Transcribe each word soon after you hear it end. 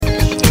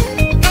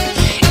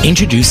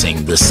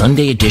Introducing the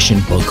Sunday Edition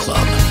Book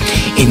Club.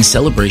 In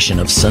celebration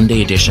of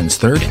Sunday Edition's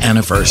 3rd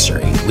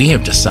anniversary, we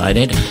have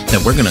decided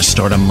that we're going to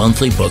start a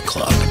monthly book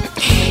club.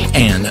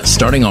 And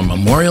starting on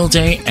Memorial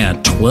Day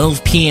at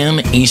 12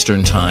 p.m.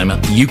 Eastern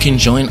Time, you can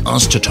join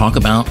us to talk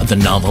about the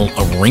novel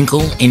A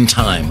Wrinkle in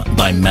Time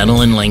by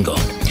Madeline L'Engle.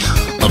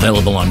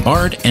 Available on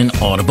Bard and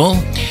Audible,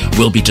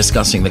 we'll be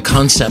discussing the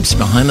concepts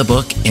behind the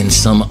book and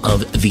some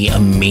of the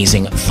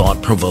amazing,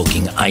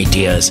 thought-provoking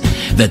ideas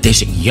that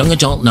this young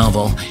adult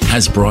novel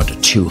has brought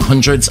to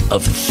hundreds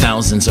of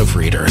thousands of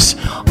readers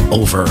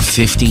over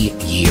 50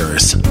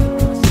 years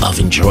of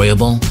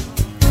enjoyable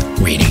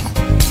reading.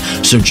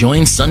 So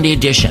join Sunday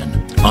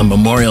Edition on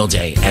Memorial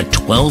Day at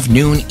 12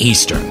 noon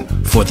Eastern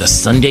for the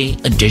Sunday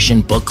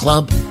Edition Book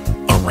Club,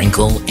 A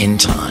Wrinkle in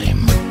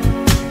Time.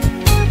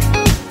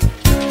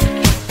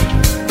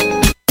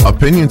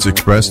 Opinions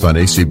expressed on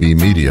ACB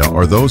Media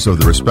are those of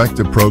the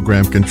respective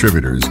program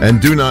contributors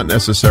and do not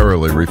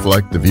necessarily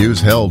reflect the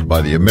views held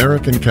by the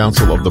American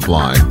Council of the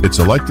Blind, its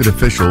elected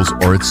officials,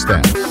 or its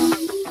staff.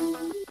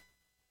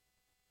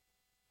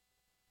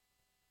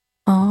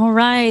 All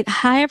right.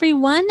 Hi,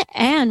 everyone,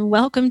 and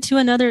welcome to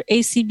another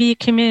ACB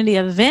community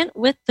event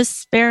with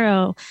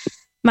Vispero.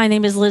 My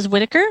name is Liz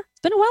Whitaker.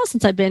 It's been a while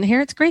since I've been here.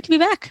 It's great to be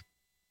back.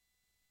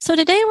 So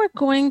today we're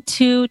going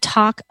to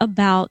talk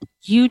about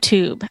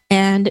YouTube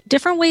and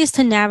different ways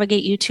to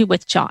navigate YouTube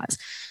with JAWS.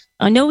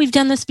 I know we've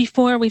done this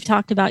before. We've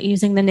talked about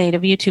using the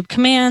native YouTube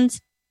commands,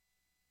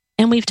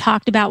 and we've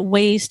talked about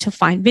ways to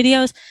find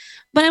videos.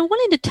 But I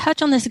wanted to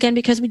touch on this again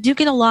because we do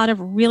get a lot of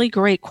really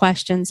great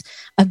questions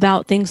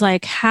about things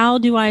like, how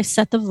do I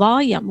set the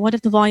volume? What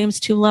if the volume's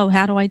too low?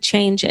 How do I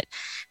change it?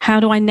 How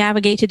do I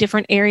navigate to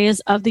different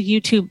areas of the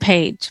YouTube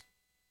page?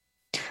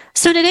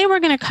 So today we're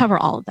going to cover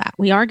all of that.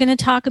 We are going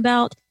to talk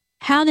about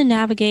how to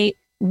navigate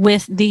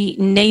with the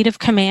native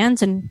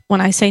commands. And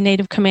when I say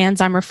native commands,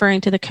 I'm referring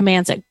to the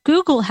commands that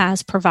Google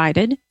has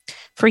provided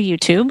for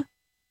YouTube.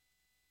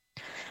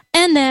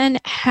 And then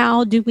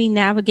how do we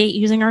navigate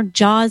using our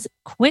JAWS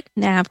quick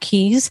nav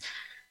keys?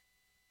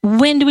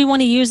 When do we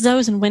want to use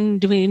those and when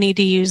do we need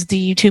to use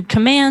the YouTube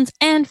commands?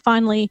 And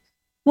finally,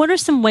 what are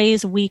some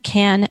ways we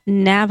can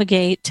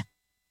navigate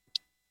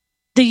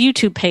the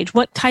YouTube page?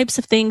 What types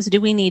of things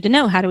do we need to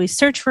know? How do we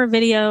search for a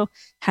video?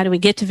 How do we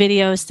get to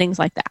videos? Things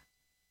like that.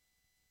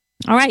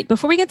 All right,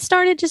 before we get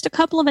started, just a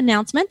couple of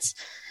announcements.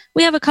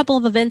 We have a couple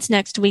of events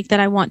next week that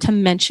I want to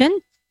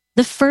mention.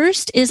 The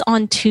first is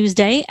on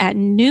Tuesday at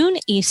noon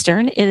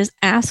Eastern. It is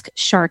Ask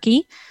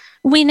Sharky.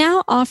 We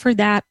now offer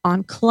that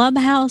on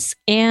Clubhouse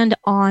and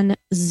on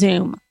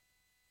Zoom.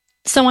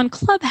 So on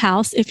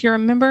Clubhouse, if you're a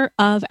member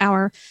of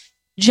our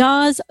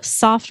JAWS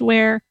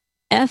software,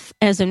 F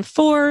as in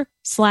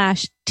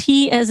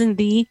 4/T as in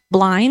the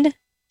blind,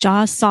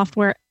 JAWS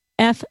software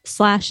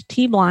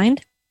F/T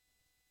blind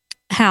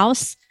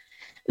house,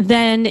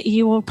 then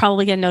you will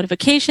probably get a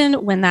notification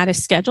when that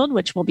is scheduled,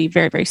 which will be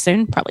very, very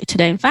soon, probably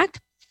today, in fact.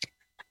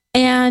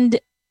 And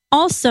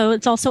also,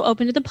 it's also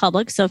open to the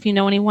public. So if you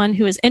know anyone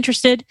who is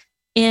interested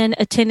in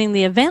attending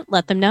the event,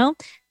 let them know.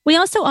 We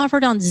also offer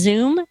it on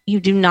Zoom.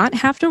 You do not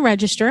have to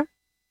register.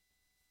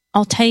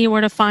 I'll tell you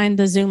where to find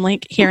the Zoom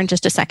link here in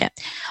just a second.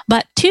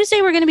 But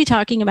Tuesday, we're going to be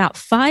talking about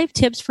 5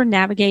 tips for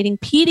navigating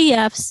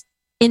PDFs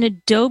in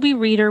Adobe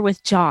Reader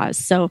with JAWS.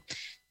 So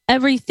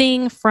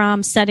everything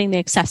from setting the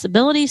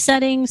accessibility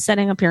settings,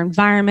 setting up your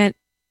environment,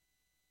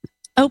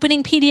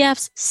 opening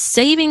PDFs,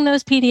 saving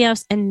those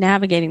PDFs, and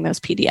navigating those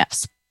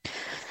PDFs.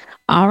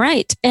 All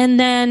right. And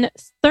then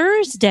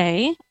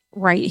Thursday,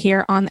 right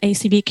here on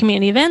ACB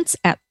Community Events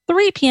at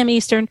 3 p.m.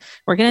 Eastern,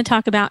 we're going to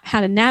talk about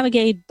how to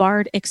navigate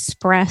Bard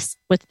Express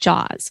with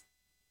JAWS.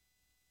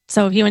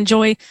 So if you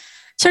enjoy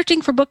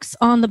searching for books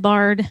on the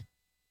Bard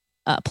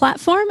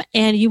platform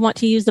and you want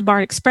to use the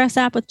Bard Express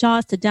app with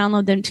JAWS to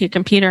download them to your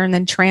computer and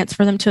then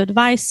transfer them to a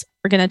device,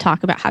 we're going to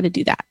talk about how to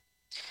do that.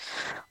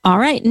 All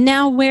right,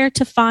 now where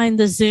to find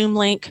the Zoom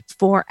link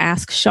for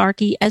Ask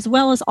Sharky, as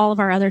well as all of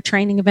our other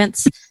training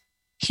events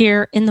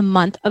here in the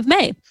month of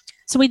May.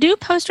 So we do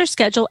post our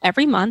schedule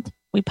every month.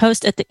 We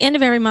post at the end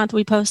of every month,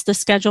 we post the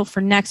schedule for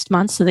next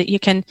month so that you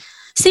can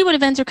see what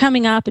events are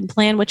coming up and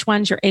plan which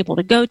ones you're able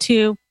to go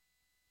to,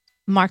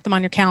 mark them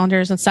on your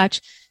calendars and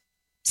such.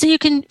 So you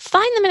can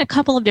find them in a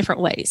couple of different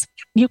ways.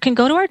 You can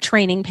go to our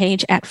training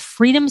page at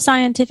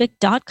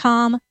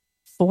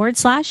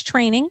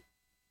freedomscientific.com/training.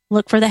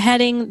 Look for the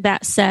heading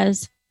that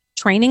says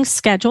training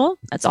schedule.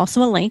 That's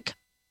also a link.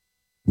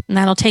 And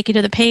that'll take you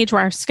to the page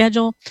where our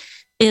schedule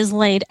is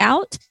laid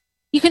out.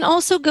 You can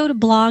also go to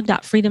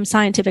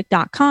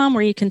blog.freedomscientific.com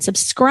where you can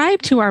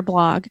subscribe to our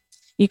blog.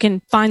 You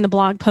can find the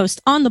blog post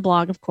on the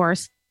blog, of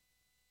course.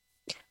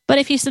 But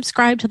if you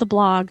subscribe to the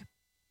blog,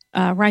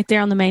 right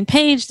there on the main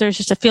page, there's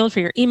just a field for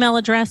your email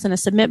address and a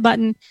submit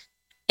button,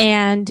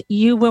 and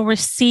you will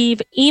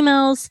receive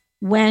emails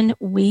when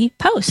we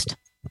post.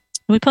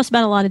 We post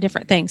about a lot of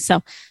different things,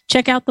 so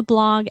check out the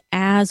blog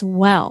as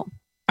well.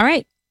 All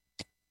right,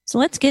 so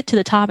let's get to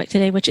the topic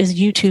today, which is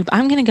YouTube.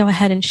 I'm going to go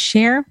ahead and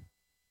share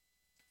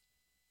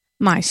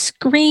my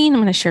screen.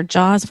 I'm going to share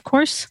JAWS, of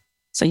course,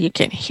 so you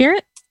can hear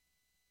it.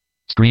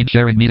 Screen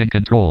sharing meeting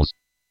controls.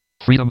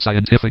 Freedom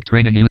Scientific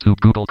Training YouTube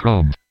Google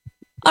Chrome.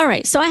 All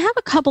right, so I have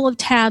a couple of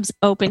tabs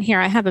open here.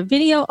 I have a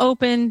video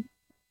open,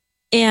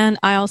 and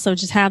I also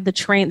just have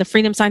the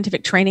Freedom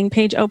Scientific Training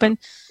page open.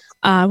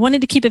 I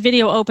wanted to keep a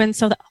video open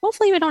so that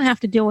hopefully we don't have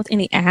to deal with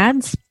any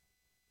ads.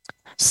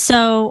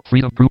 So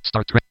Freedom Group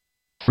Start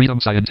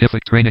Freedom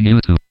Scientific Training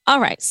YouTube. All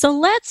right, so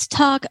let's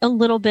talk a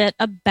little bit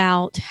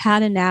about how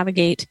to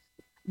navigate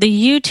the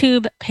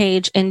YouTube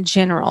page in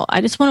general.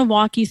 I just want to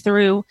walk you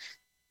through,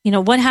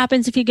 what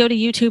happens if you go to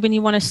YouTube and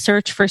you want to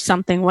search for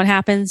something? What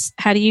happens?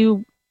 How do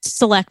you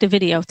select a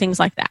video? Things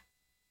like that.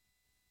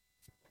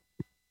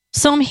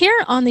 So I'm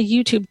here on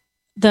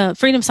the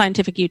Freedom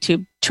Scientific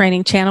YouTube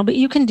training channel, but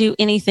you can do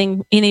any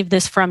of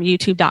this from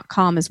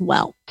youtube.com as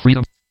well.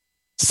 Freedom.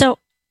 So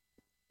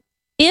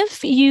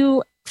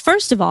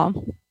first of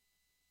all,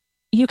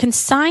 you can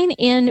sign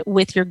in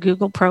with your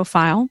Google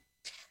profile.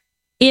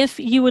 If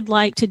you would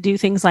like to do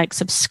things like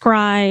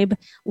subscribe,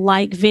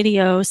 like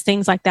videos,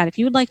 things like that, if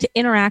you would like to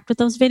interact with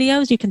those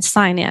videos, you can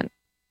sign in.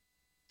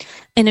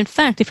 And in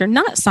fact, if you're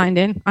not signed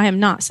in, I am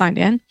not signed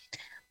in.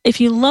 If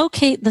you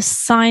locate the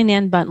sign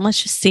in button,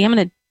 let's just see, I'm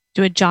going to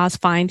do a JAWS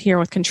find here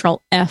with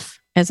Control F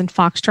as in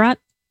Foxtrot.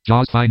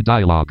 JAWS find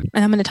dialog.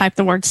 And I'm going to type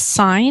the word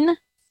sign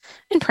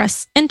and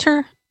press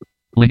enter.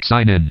 Link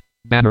sign in.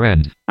 Banner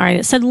end. All right,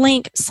 it said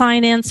link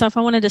sign in. So if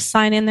I wanted to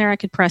sign in there, I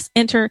could press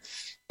enter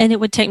and it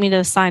would take me to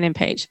the sign in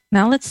page.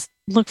 Now let's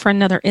look for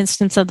another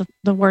instance of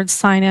the word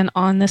sign in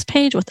on this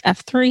page with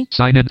F3.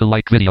 Sign in to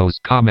like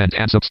videos, comment,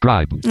 and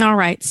subscribe. All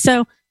right,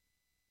 so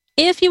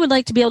if you would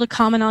like to be able to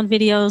comment on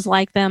videos,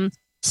 like them,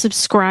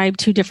 subscribe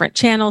to different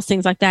channels,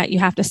 things like that, you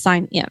have to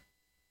sign in.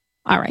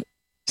 All right,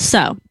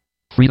 so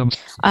Freedom.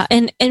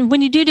 And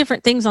when you do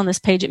different things on this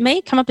page, it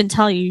may come up and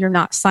tell you you're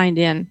not signed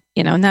in,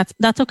 and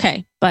that's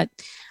okay. But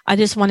I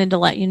just wanted to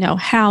let you know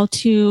how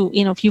to,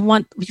 if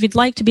you'd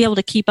like to be able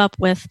to keep up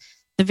with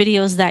the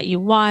videos that you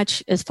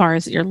watch, as far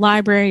as your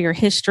library, your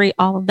history,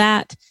 all of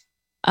that,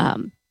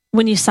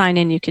 when you sign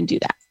in, you can do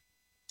that.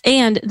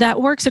 And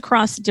that works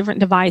across different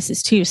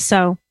devices too.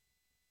 So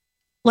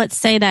let's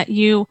say that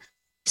you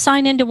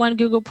sign into one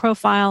Google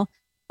profile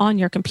on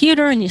your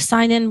computer and you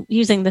sign in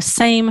using the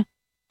same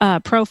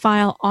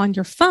profile on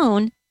your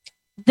phone,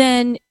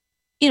 then,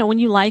 when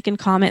you like and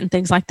comment and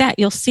things like that,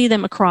 you'll see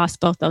them across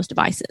both those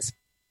devices.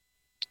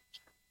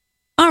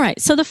 All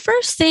right. So the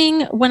first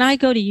thing when I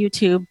go to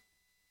YouTube,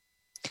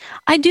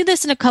 I do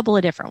this in a couple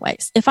of different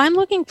ways. If I'm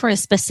looking for a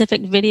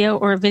specific video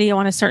or a video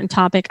on a certain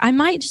topic, I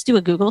might just do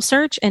a Google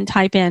search and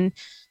type in,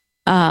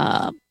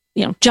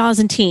 JAWS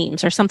and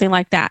Teams or something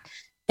like that.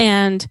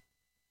 And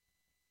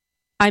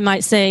I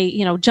might say,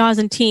 JAWS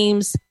and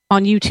Teams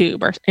on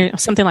YouTube or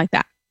something like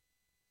that.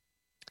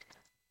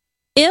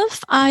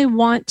 If I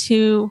want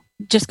to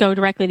just go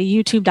directly to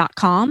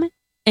youtube.com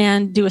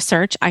and do a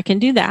search, I can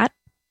do that.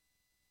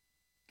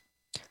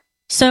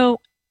 So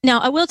now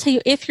I will tell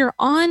you, if you're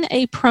on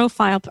a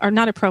profile, or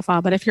not a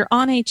profile, but if you're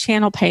on a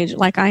channel page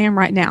like I am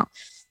right now,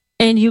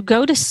 and you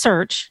go to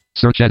search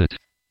edit,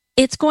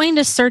 it's going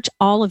to search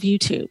all of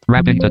YouTube.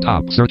 Wrapping the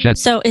top, search edit.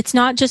 So it's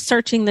not just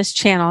searching this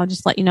channel. I'll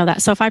just let you know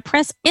that. So if I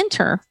press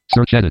enter,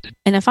 search edit,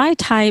 and if I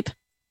type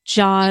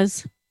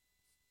JAWS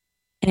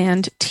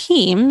and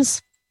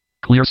Teams,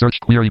 clear search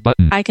query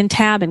button, I can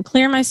tab and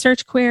clear my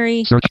search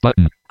query. Search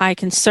button. I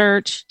can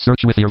search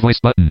with your voice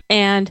button.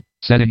 And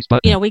settings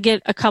button. We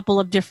get a couple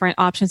of different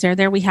options there.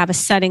 There we have a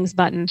settings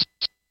button.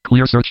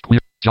 Clear search, clear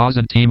JAWS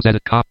and Teams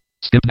edit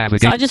skip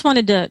navigate. So I just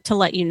wanted to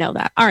let you know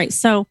that. All right,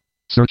 so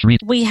search read.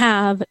 We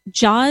have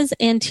JAWS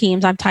and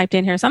Teams I've typed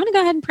in here. So I'm going to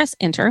go ahead and press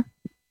enter.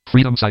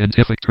 Freedom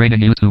Scientific Training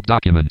YouTube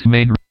document.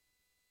 Main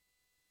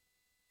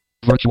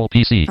virtual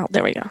PC. Oh,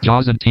 there we go.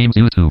 JAWS and Teams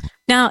YouTube.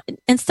 Now,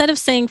 instead of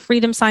saying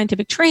Freedom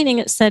Scientific Training,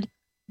 it said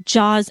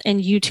JAWS and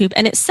YouTube.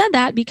 And it said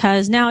that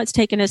because now it's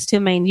taken us to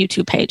the main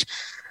YouTube page.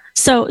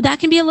 So that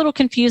can be a little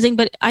confusing,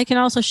 but I can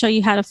also show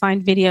you how to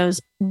find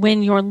videos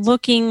when you're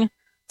looking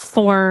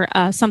for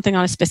something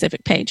on a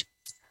specific page.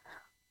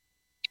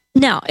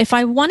 Now, if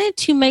I wanted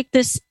to make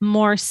this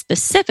more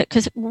specific,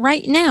 because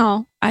right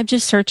now I've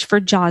just searched for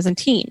JAWS and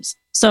Teams.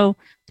 So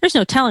there's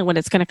no telling what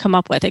it's going to come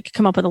up with. It could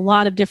come up with a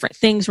lot of different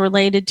things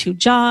related to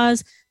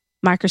JAWS,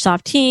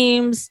 Microsoft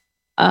Teams,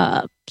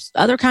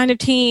 other kind of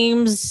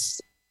Teams,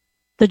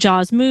 the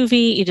JAWS movie.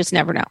 You just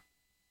never know.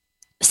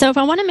 So if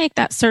I want to make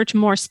that search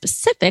more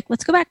specific,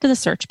 let's go back to the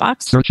search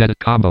box. Search edit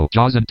combo,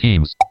 JAWS and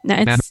Teams. Now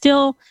it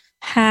still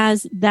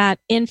has that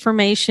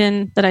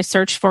information that I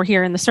searched for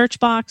here in the search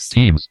box.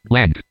 Teams,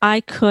 blank. I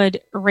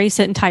could erase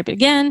it and type it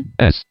again.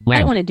 S, blank. I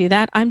don't want to do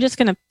that. I'm just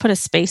going to put a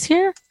space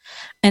here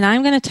and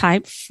I'm going to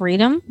type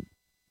Freedom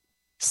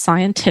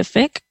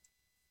Scientific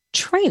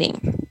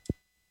Training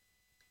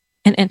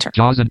and enter.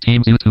 JAWS and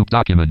Teams YouTube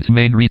document,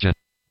 main region.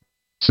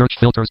 Search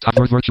filters, top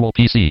virtual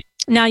PC.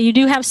 Now you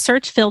do have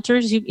search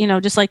filters. You know,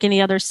 just like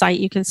any other site,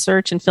 you can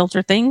search and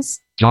filter things.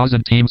 JAWS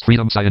and Teams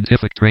Freedom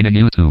Scientific Training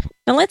YouTube.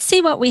 Now let's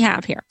see what we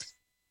have here.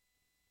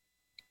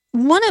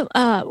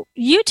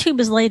 YouTube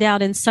is laid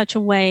out in such a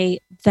way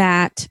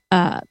that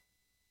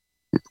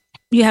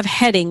you have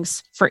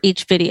headings for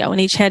each video, and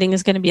each heading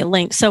is going to be a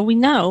link. So we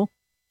know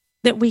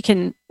that we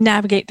can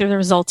navigate through the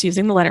results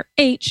using the letter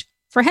H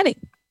for heading.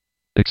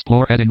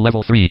 Explore heading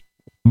level 3.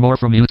 More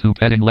from YouTube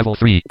heading level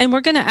 3. And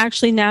we're going to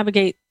actually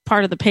navigate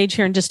part of the page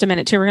here in just a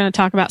minute too. We're going to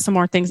talk about some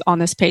more things on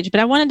this page,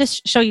 but I wanted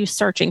to show you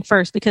searching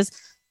first because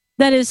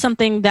that is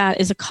something that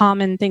is a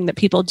common thing that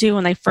people do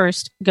when they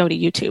first go to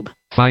YouTube.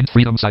 Find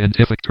Freedom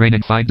Scientific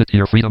Training. Find it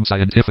here. Freedom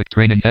Scientific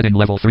Training heading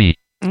level 3.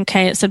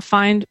 Okay, it said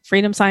find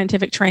Freedom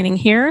Scientific Training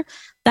here.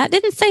 That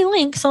didn't say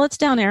link, so let's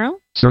down arrow.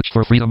 Search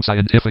for Freedom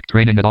Scientific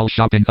Training at all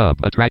shopping hub.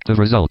 Attractive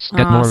results.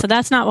 Get more. So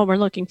that's not what we're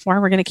looking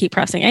for. We're going to keep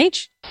pressing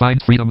H.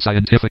 Find Freedom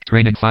Scientific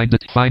Training. Find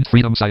it. Find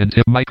Freedom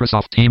Scientific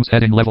Microsoft Teams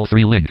heading level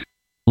 3 link.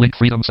 Link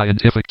Freedom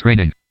Scientific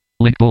Training.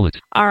 Link bullet.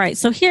 All right,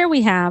 so here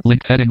we have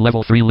link heading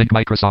level 3 link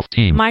Microsoft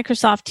Teams.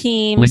 Microsoft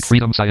Teams. Link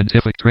Freedom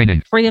Scientific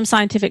Training. Freedom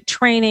Scientific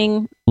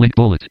Training. Link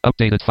bullet.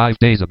 Updated 5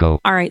 days ago.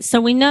 All right,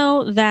 so we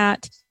know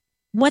that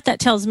what that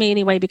tells me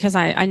anyway, because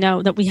I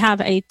know that we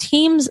have a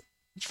Teams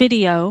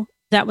video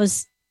that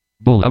was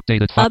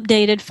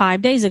updated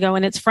 5 days ago,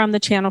 and it's from the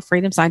channel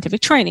Freedom Scientific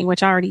Training,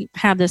 which I already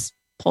have this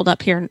pulled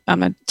up here.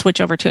 I'm going to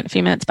switch over to it in a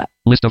few minutes. But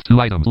list of 2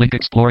 items. Link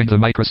exploring the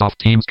Microsoft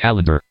Teams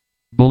calendar.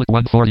 Bullet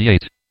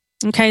 148.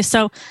 Okay,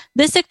 so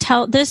this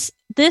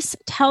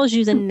tells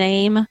you the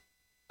name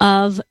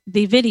of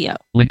the video.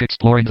 Link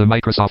exploring the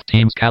Microsoft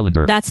Teams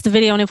calendar. That's the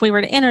video, and if we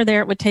were to enter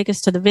there, it would take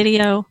us to the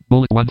video.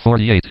 Bullet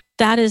 148.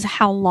 That is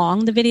how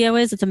long the video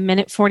is. It's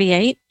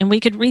 1:48, and we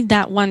could read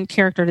that one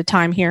character at a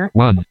time here.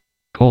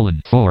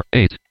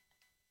 1:48.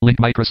 Link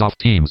Microsoft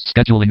Teams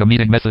scheduling a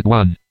meeting method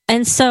 1.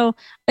 And so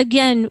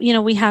again,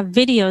 we have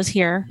videos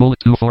here. Bullet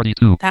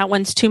 242. That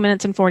one's 2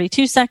 minutes and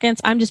 42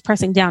 seconds. I'm just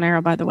pressing down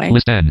arrow, by the way.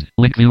 List end.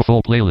 Link view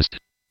full playlist.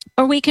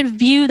 Or we can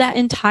view that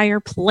entire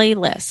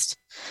playlist.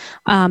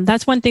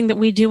 That's one thing that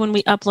we do when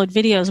we upload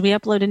videos. We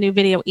upload a new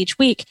video each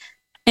week,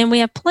 and we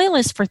have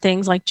playlists for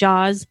things like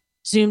JAWS,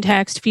 Zoom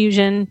Text,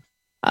 Fusion,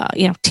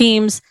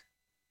 Teams,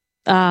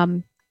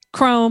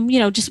 Chrome,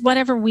 just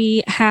whatever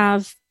we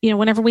have.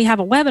 Whenever we have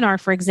a webinar,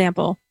 for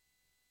example,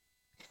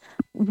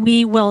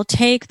 we will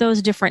take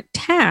those different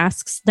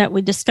tasks that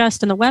we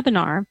discussed in the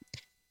webinar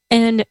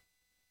and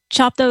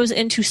chop those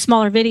into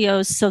smaller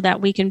videos so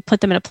that we can put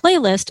them in a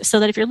playlist, so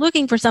that if you're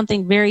looking for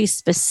something very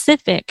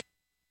specific,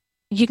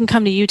 you can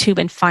come to YouTube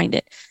and find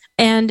it.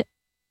 And,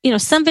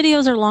 some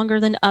videos are longer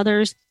than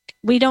others.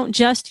 We don't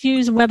just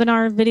use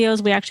webinar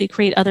videos. We actually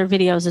create other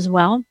videos as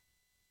well.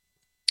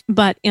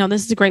 But,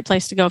 this is a great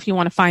place to go if you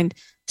want to find,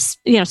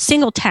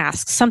 single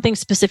tasks, something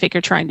specific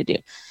you're trying to do.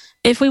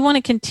 If we want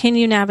to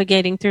continue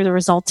navigating through the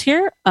results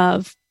here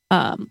of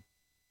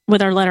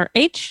with our letter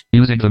H.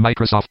 Using the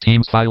Microsoft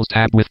Teams Files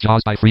tab with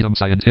JAWS by Freedom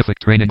Scientific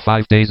Training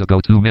 5 days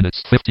ago, 2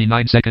 minutes,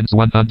 59 seconds,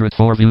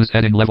 104 views,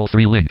 heading level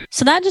 3 link.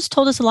 So that just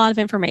told us a lot of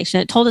information.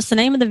 It told us the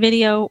name of the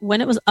video,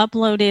 when it was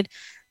uploaded,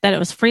 that it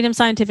was Freedom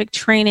Scientific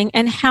Training,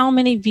 and how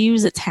many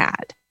views it's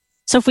had.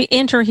 So if we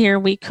enter here,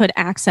 we could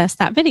access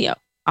that video.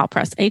 I'll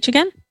press H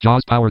again.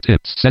 JAWS Power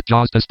Tips. Set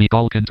JAWS to speak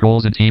all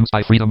controls in Teams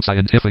by Freedom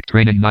Scientific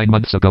Training 9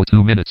 months ago,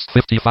 2 minutes,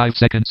 55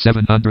 seconds,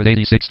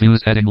 786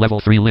 views, heading level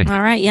 3 link.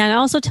 All right. Yeah. It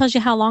also tells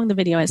you how long the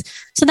video is.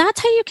 So that's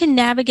how you can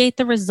navigate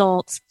the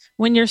results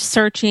when you're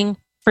searching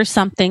for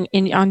something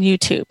on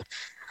YouTube.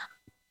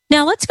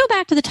 Now let's go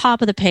back to the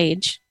top of the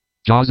page.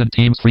 JAWS and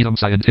Teams Freedom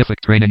Scientific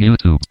Training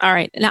YouTube. All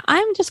right. Now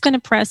I'm just going to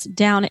press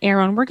down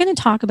arrow, and we're going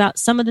to talk about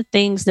some of the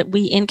things that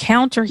we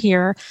encounter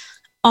here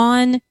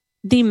on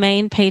the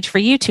main page for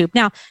YouTube.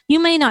 Now, you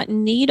may not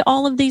need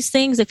all of these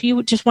things if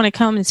you just want to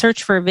come and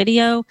search for a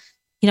video.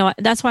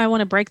 That's why I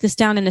want to break this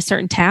down into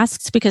certain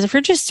tasks, because if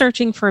you're just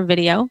searching for a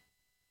video,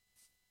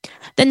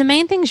 then the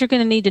main things you're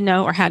going to need to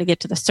know are how to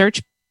get to the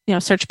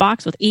search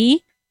box with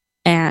E,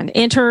 and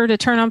enter to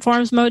turn on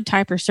forms mode,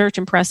 type your search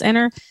and press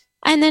enter,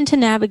 and then to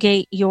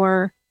navigate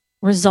your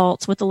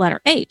results with the letter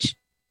H.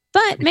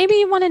 But maybe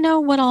you want to know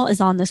what all is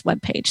on this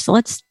web page. So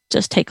let's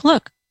just take a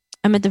look.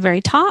 I'm at the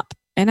very top,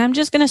 and I'm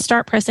just going to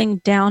start pressing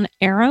down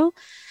arrow.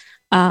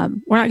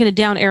 We're not going to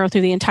down arrow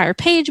through the entire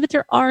page, but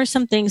there are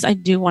some things I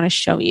do want to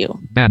show you.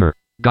 Banner.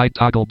 Guide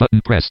toggle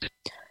button pressed.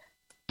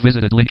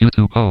 Visited link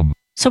YouTube home.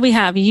 So we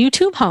have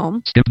YouTube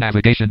home. Skip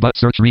navigation but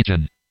search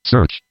region.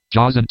 Search.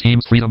 JAWS and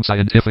Teams Freedom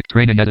Scientific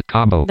Training edit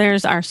combo.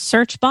 There's our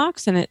search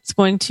box, and it's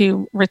going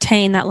to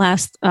retain that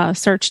last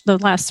search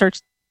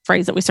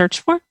phrase that we searched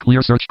for.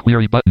 Clear search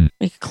query button.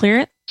 We can clear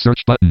it.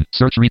 Search button.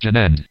 Search region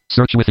end.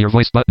 Search with your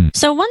voice button.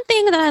 So one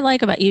thing that I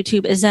like about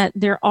YouTube is that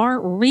there are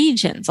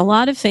regions. A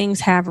lot of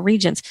things have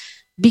regions.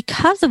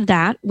 Because of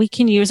that, we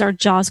can use our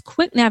JAWS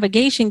quick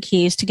navigation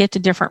keys to get to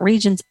different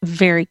regions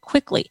very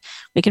quickly.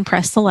 We can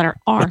press the letter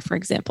R, for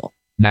example.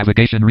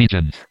 Navigation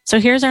region. So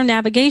here's our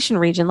navigation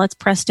region. Let's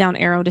press down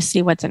arrow to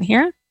see what's in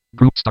here.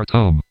 Group start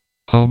home.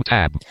 Home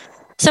tab.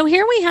 So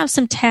here we have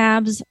some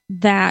tabs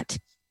that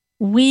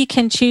we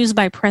can choose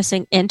by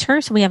pressing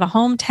enter. So we have a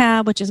home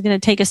tab, which is going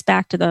to take us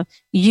back to the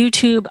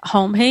YouTube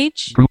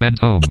homepage. Group end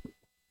home.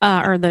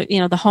 Or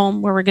the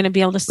home where we're going to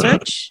be able to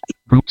search.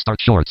 Group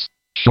start shorts.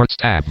 Shorts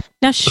tab.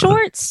 Now,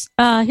 shorts,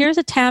 here's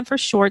a tab for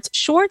shorts.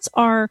 Shorts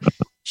are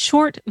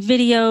short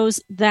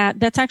videos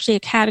that's actually a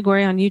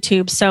category on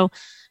YouTube. So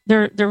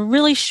they're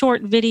really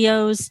short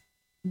videos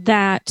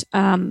that,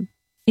 are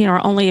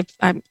only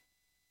a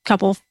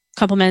couple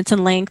minutes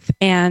in length.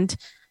 And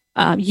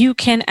you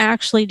can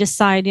actually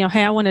decide,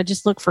 hey, I want to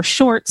just look for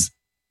shorts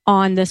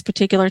on this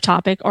particular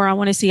topic, or I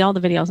want to see all the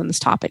videos on this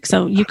topic.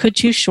 So you could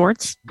choose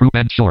shorts. Group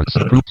and shorts.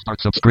 Group start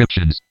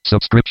subscriptions.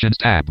 Subscriptions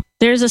tab.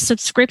 There's a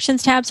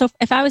subscriptions tab. So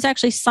if I was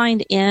actually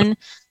signed in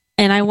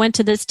and I went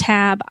to this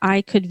tab,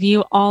 I could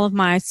view all of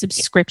my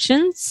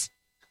subscriptions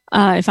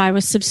if I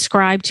was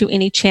subscribed to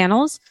any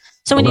channels.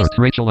 So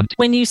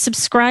when you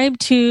subscribe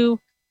to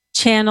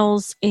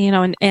channels,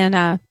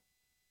 and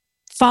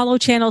follow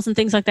channels and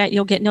things like that,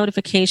 you'll get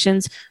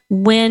notifications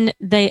when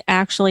they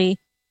actually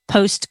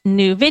post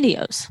new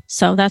videos.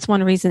 So that's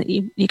one reason that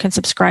you can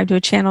subscribe to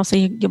a channel, so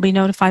you'll be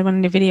notified when a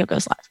new video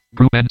goes live.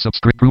 Group and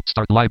group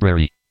start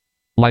library.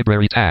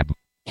 Library tab.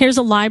 Here's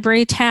a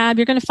library tab.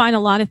 You're going to find a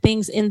lot of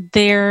things in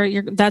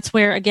there. That's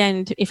where,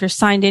 again, if you're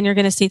signed in, you're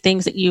going to see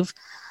things that you've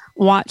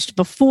watched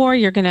before.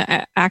 You're going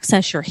to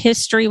access your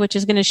history, which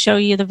is going to show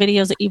you the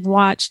videos that you've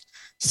watched,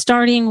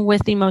 starting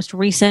with the most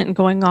recent and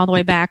going all the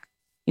way back,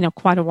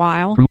 quite a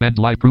while. Group and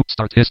live group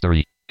start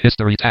history.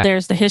 History tab.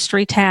 There's the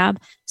history tab.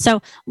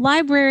 So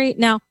library,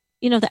 now,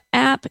 the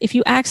app, if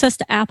you access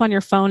the app on your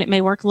phone, it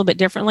may work a little bit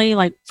differently.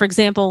 Like, for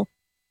example,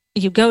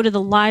 you go to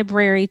the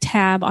library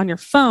tab on your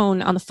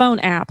phone, on the phone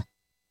app,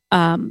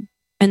 and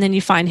then you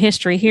find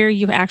history. Here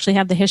you actually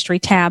have the history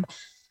tab.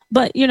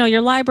 But,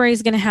 your library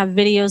is going to have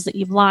videos that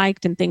you've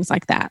liked and things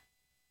like that.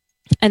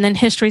 And then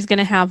history is going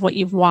to have what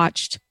you've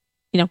watched,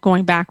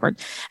 going backward.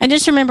 And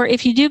just remember,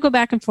 if you do go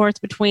back and forth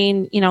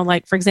between,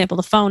 like, for example,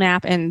 the phone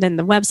app and then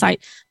the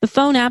website, the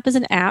phone app is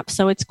an app,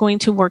 so it's going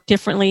to work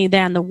differently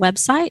than the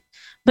website,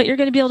 but you're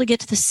going to be able to get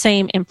to the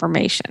same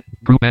information.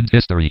 Group and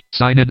history.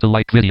 Sign in to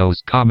like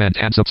videos, comment,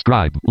 and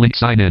subscribe. Link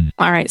sign in.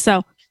 All right,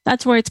 so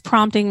that's where it's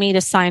prompting me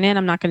to sign in.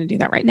 I'm not going to do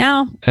that right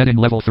now. Heading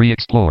level 3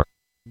 explore.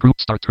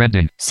 Group start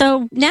trending.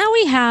 So now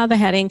we have a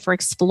heading for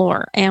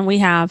explore, and we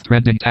have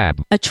trending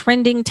tab. A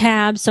trending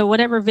tab. So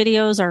whatever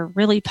videos are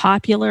really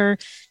popular,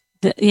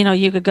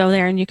 you could go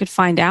there and you could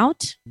find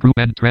out. Group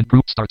and trend.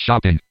 Group start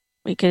shopping.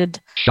 We could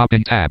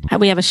shopping tab.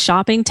 We have a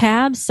shopping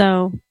tab.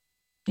 So,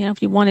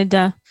 if you wanted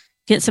to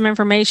get some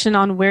information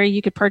on where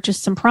you could purchase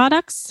some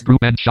products.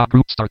 Group and shop.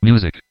 Group start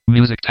music.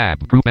 Music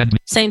tab. Group and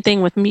same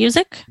thing with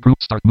music.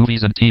 Group start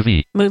movies and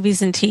TV.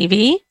 Movies and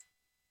TV.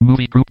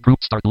 Movie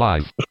group start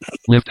live.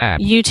 Live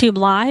tab. YouTube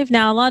live.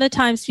 Now, a lot of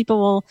times people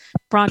will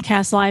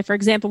broadcast live. For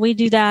example, we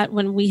do that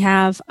when we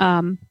have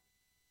our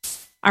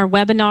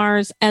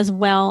webinars, as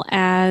well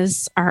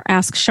as our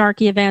Ask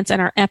Sharky events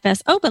and our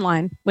FS Open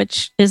Line,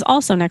 which is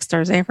also next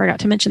Thursday. I forgot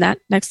to mention that.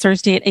 Next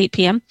Thursday at 8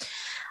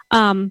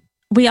 p.m.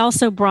 We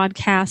also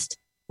broadcast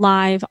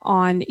live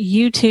on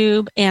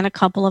YouTube and a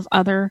couple of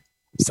other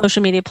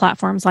social media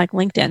platforms like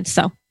LinkedIn.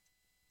 So,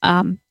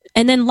 and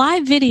then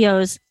live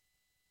videos.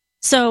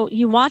 So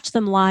you watch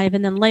them live,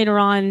 and then later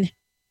on,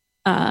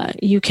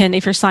 you can,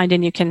 if you're signed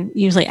in, you can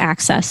usually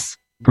access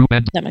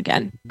them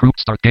again. Group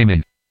start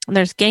gaming. And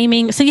there's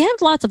gaming. So you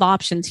have lots of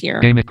options here.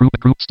 Gaming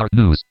group start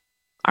news.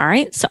 All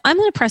right. So I'm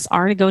going to press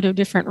R to go to a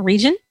different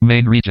region.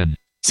 Main region.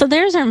 So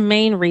there's our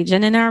main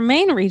region. In our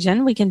main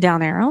region, we can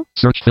down arrow.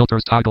 Search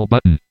filters toggle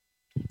button.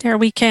 There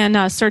we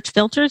can search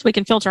filters. We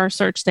can filter our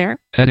search there.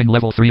 Heading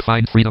level 3,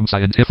 find Freedom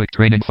Scientific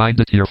Training. Find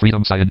it here,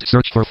 Freedom Science.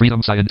 Search for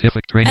Freedom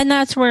Scientific Training. And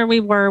that's where we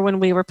were when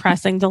we were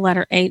pressing the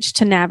letter H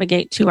to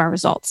navigate to our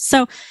results.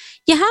 So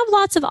you have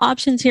lots of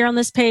options here on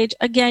this page.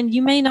 Again,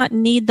 you may not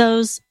need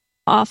those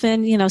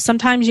often.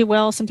 Sometimes you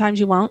will, sometimes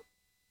you won't.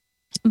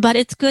 But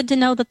it's good to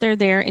know that they're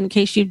there in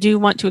case you do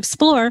want to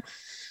explore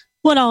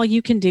what all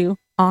you can do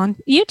on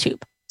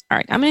YouTube. All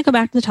right, I'm going to go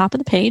back to the top of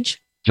the page.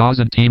 JAWS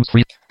and Teams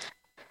free.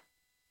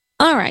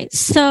 All right,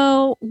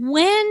 so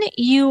when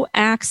you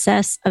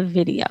access a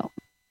video,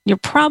 you're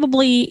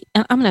probably,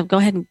 I'm going to go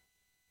ahead and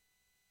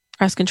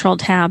press Control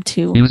Tab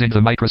to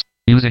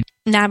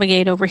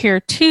navigate over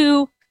here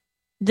to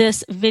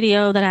this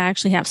video that I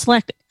actually have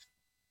selected.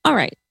 All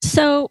right,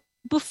 so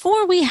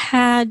before we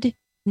had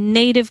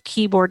native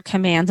keyboard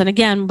commands, and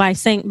again, by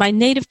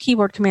native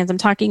keyboard commands, I'm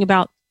talking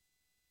about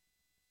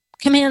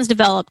commands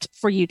developed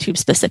for YouTube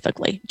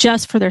specifically,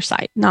 just for their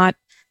site, not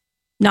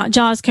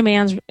JAWS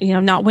commands,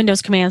 not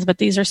Windows commands, but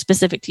these are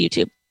specific to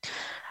YouTube.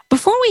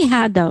 Before we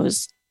had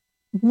those,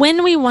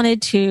 when we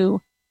wanted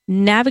to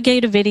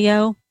navigate a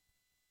video,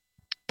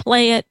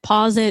 play it,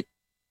 pause it,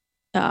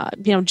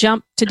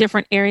 jump to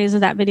different areas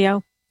of that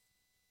video,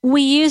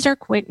 we used our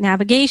quick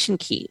navigation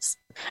keys.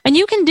 And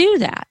you can do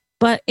that.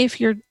 But if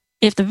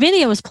the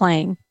video is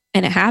playing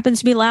and it happens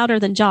to be louder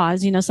than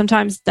JAWS,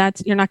 sometimes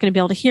you're not going to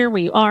be able to hear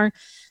where you are.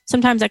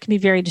 Sometimes that can be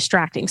very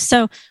distracting.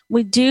 So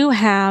we do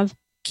have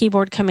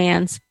keyboard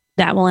commands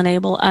that will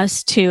enable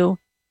us to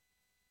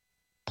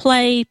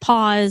play,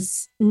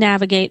 pause,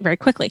 navigate very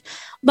quickly.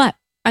 But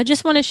I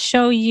just want to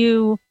show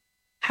you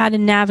how to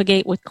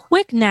navigate with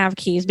quick nav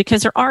keys,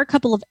 because there are a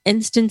couple of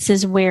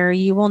instances where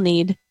you will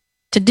need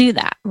to do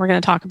that. We're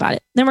going to talk about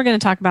it. Then we're going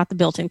to talk about the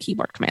built-in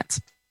keyboard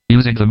commands.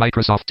 Using the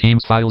Microsoft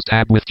Teams Files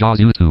tab with JAWS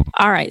YouTube.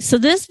 All right. So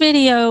this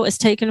video is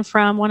taken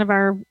from one of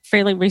our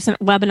fairly recent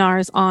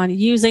webinars on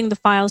using the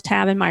Files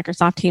tab in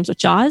Microsoft Teams with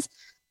JAWS.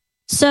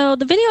 So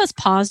the video is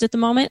paused at the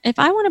moment. If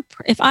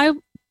I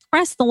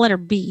press the letter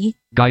B.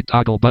 Guide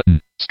toggle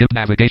button. Skip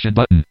navigation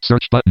button.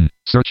 Search button.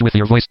 Search with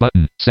your voice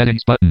button.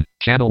 Settings button.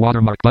 Channel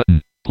watermark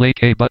button. Play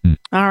K button.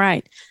 All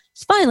right.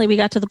 So finally, we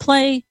got to the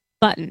play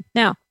button.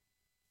 Now,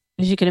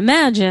 as you can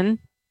imagine,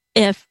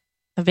 if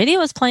a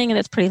video is playing and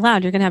it's pretty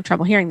loud, you're going to have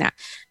trouble hearing that.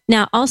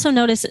 Now, also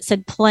notice it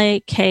said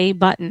play K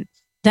button.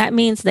 That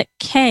means that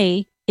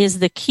K is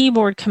the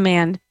keyboard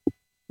command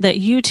that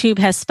YouTube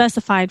has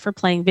specified for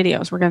playing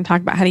videos. We're going to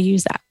talk about how to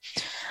use that.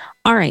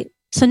 All right.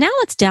 So now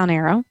let's down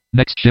arrow.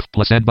 Next Shift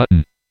plus N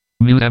button.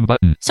 Mute M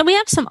button. So we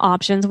have some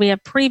options. We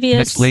have previous.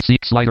 Next play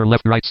seek slider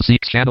left right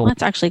seek channel.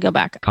 Let's actually go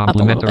back up a little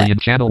Complementary bit.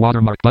 and channel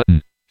watermark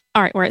button.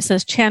 All right, where it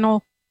says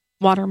channel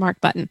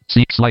watermark button.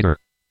 Seek slider.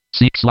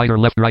 Seek slider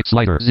left right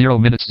slider. 0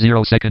 minutes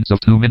 0 seconds of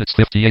 2 minutes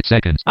 58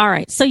 seconds. All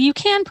right, so you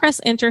can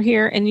press enter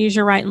here and use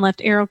your right and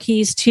left arrow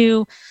keys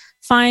to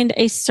find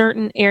a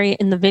certain area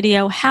in the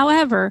video.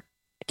 However,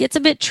 it gets a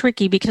bit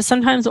tricky because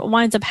sometimes what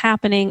winds up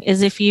happening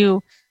is if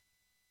you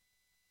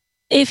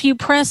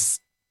press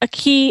a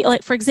key,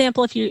 like for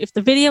example, if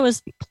the video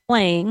is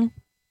playing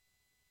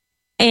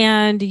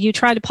and you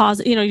try to pause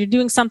it, you're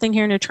doing something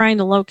here and you're trying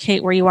to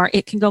locate where you are,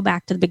 it can go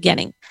back to the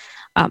beginning.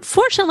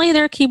 Fortunately,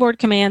 there are keyboard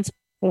commands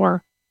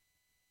for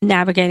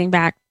navigating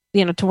back,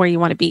 to where you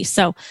want to be.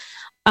 So,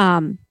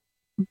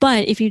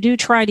 but if you do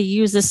try to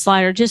use this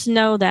slider, just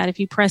know that if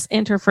you press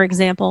enter, for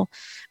example,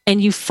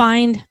 and you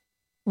find,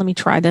 let me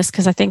try this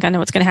because I think I know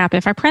what's going to happen.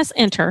 If I press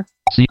enter,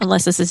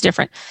 unless this is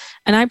different,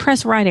 and I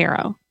press right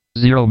arrow.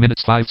 0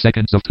 minutes 5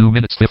 seconds of 2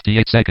 minutes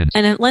 58 seconds.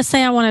 And then let's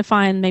say I want to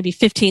find maybe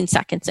 15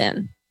 seconds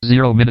in.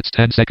 0 minutes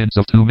 10 seconds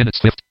of 2 minutes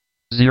 50.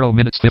 0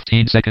 minutes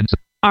 15 seconds.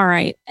 All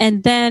right.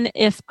 And then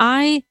if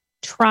I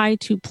try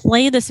to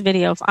play this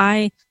video, if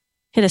I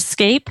hit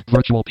escape.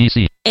 Virtual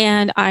PC.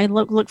 And I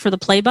look for the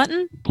play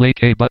button. Play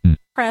K button.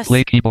 Press.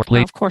 Play keyboard. Play.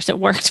 Well, of course it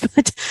worked,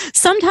 but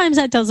sometimes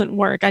that doesn't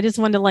work. I just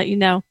wanted to let you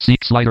know.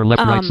 Seek slider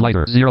left right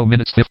slider. 0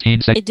 minutes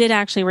 15 seconds. It did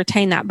actually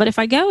retain that. But if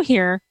I go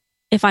here,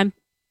 if I'm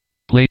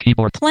play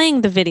keyboard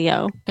playing the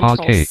video, pause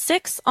control K.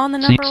 6 on the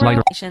number slider.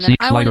 rotation, then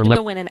I wanted to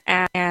go in and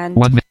add.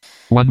 1 minute.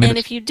 And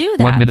if you do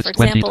that, 1 minute for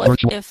 20 example,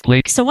 virtual if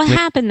play. so what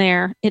happened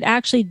there, it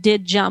actually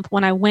did jump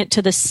when I went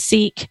to the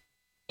seek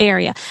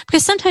area,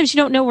 because sometimes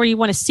you don't know where you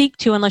want to seek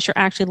to unless you're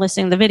actually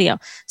listening to the video.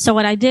 So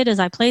what I did is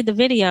I played the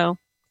video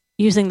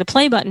using the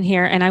play button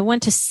here, and I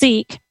went to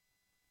seek,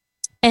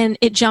 and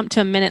it jumped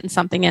to a minute and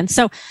something in.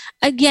 So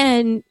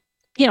again,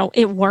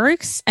 it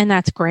works, and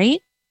that's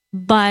great,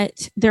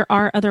 but there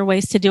are other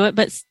ways to do it.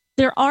 But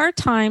there are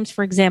times,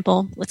 for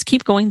example, let's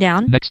keep going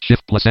down. Next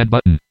Shift plus N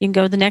button. You can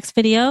go to the next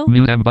video.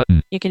 Mute M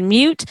button. You can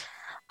mute.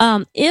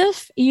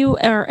 If you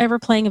are ever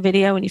playing a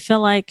video and you feel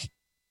like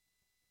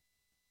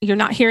you're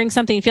not hearing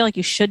something, you feel like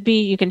you should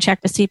be, you can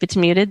check to see if it's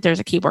muted. There's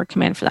a keyboard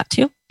command for that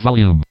too.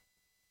 Volume.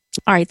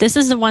 All right, this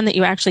is the one that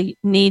you actually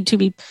need to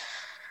be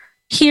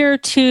here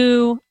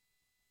to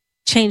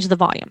change the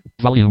volume.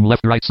 Volume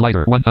left right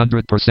slider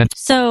 100%.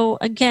 So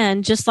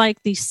again, just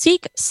like the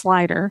seek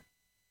slider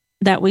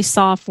that we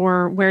saw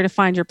for where to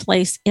find your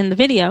place in the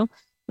video,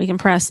 we can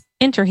press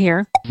enter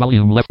here.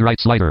 Volume left right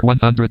slider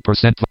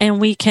 100%. And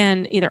we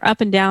can either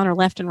up and down or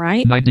left and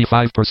right.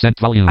 95%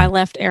 volume. I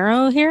left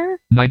arrow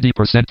here.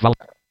 90% volume.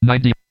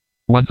 90.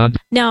 100.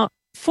 Now,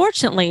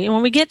 fortunately,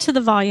 when we get to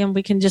the volume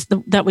we can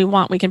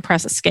we can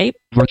press escape.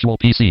 Virtual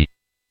PC.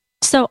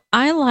 So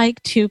I like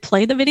to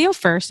play the video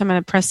first. I'm going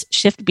to press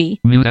Shift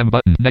B. Mute M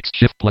button. Next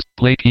Shift plus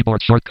play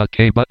keyboard shortcut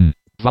K button.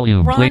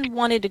 Volume. Ron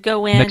wanted to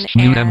go in next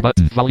mute M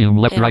button. Volume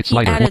left right he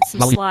slider. added some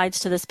volume. slides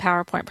to this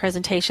PowerPoint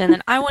presentation,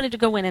 and I wanted to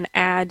go in and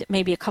add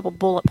maybe a couple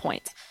bullet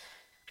points.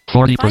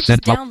 40%. If I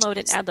just download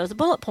it and add those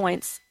bullet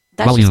points,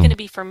 that's volume. just going to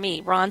be for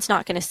me. Ron's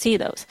not going to see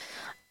those.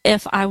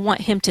 If I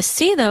want him to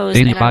see those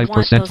and I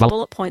want those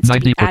bullet points to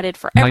be added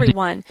for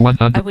everyone,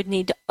 100. I would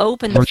need to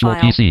open the Virtual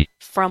file PC.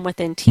 from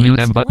within Teams. Mute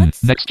M button.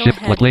 So Next Shift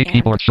plus play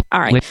keyboard. All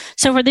right.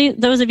 So for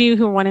those of you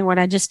who are wondering what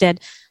I just did,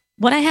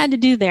 what I had to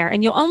do there,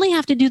 and you'll only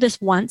have to do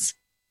this once,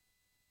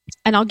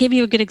 and I'll give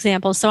you a good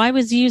example. So I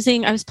was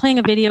playing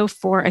a video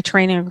for a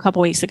training a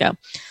couple weeks ago,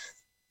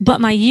 but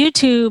my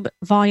YouTube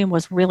volume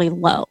was really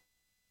low.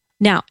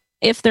 Now,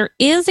 if there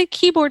is a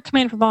keyboard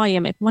command for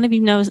volume, if one of you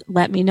knows,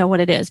 let me know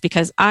what it is,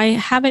 because I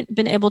haven't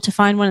been able to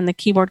find one in the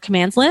keyboard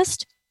commands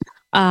list,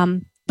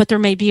 but there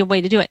may be a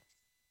way to do it.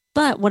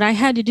 But what I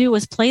had to do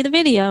was play the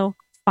video,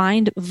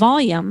 find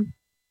volume,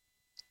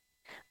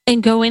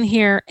 and go in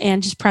here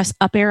and just press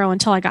up arrow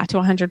until I got to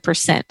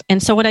 100%.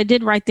 And so what I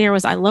did right there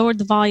was I lowered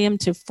the volume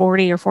to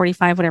 40 or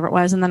 45, whatever it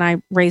was, and then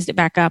I raised it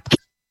back up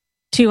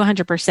to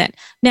 100%.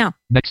 Now,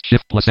 next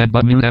Shift plus N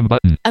button. Mute M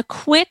button. a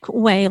quick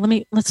way.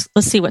 Let's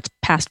see what's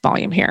past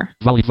volume here.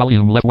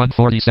 Volume left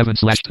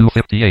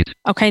 147/258.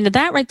 Okay, now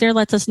that right there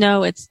lets us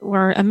know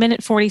we're a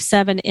minute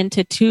 47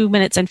 into 2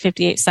 minutes and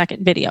 58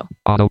 second video.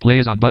 Auto play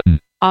is on button.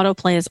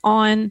 autoplay is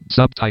on.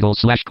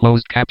 Subtitles /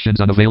 closed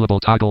captions unavailable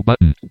toggle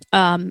button.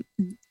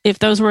 If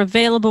those were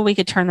available, we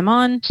could turn them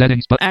on.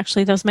 Settings button.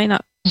 Actually, those may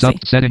not.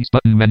 Settings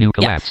button menu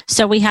collapse. Yeah.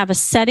 So we have a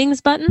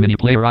settings button. Mini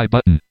player I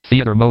button.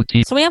 Theater mode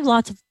T. So we have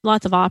lots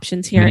of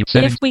options here.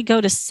 If we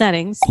go to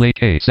settings. Play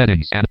K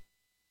settings and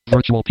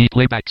virtual P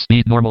playback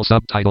speed normal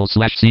subtitles /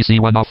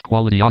 CC1 off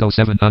quality auto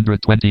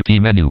 720p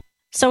menu.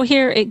 So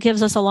here it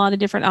gives us a lot of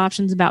different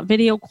options about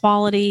video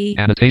quality.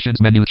 Annotations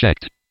menu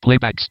checked.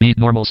 Playback speed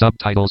normal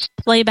subtitles.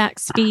 Playback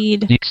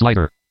speed. Peak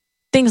slider.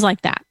 Things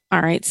like that.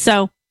 All right.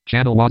 So.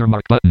 Channel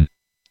watermark button.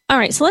 All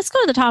right, so let's go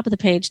to the top of the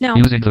page. Now,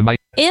 using the mic.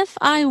 If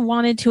I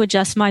wanted to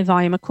adjust my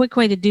volume, a quick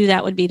way to do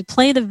that would be to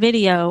play the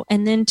video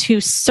and then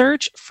to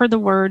search for the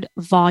word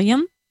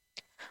volume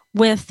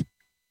with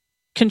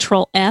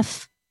Control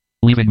F.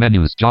 Leaving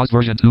menus. JAWS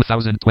version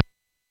 2020.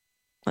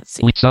 Let's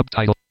see.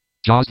 Subtitle.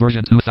 JAWS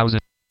version 2000.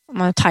 I'm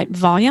going to type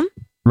volume.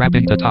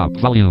 Wrapping the top.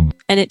 Volume.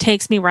 And it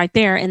takes me right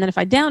there. And then if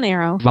I down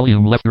arrow.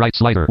 Volume left right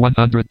slider.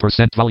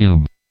 100%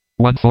 volume.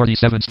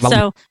 147 volume.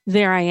 So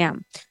there I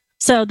am.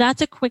 So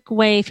that's a quick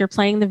way. If you're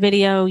playing the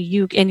video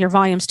and your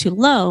volume's too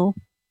low,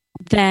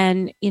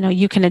 then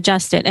you can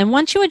adjust it. And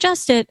once you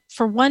adjust it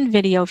for one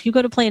video, if you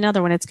go to play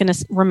another one, it's going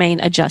to remain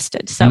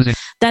adjusted. So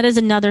that is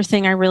another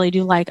thing I really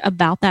do like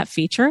about that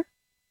feature,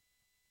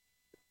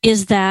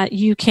 is that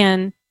you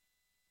can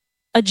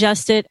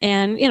adjust it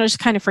and just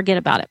kind of forget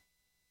about it.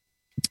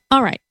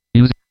 All right.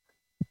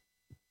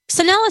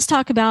 So now let's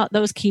talk about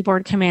those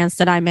keyboard commands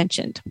that I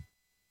mentioned.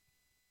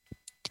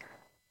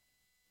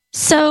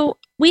 So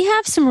we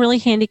have some really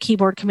handy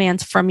keyboard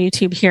commands from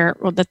YouTube here,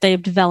 or that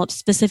they've developed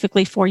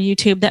specifically for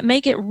YouTube, that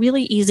make it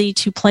really easy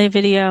to play a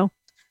video,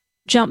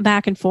 jump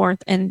back and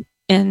forth, and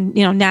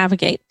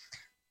navigate.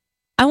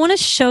 I want to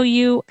show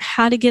you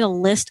how to get a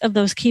list of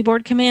those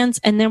keyboard commands,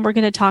 and then we're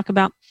going to talk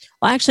about,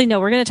 we're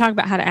going to talk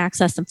about how to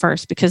access them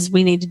first, because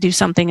we need to do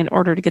something in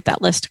order to get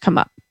that list to come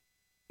up.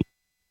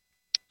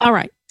 All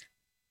right.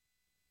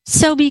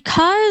 So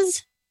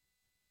because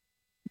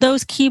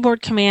those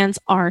keyboard commands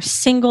are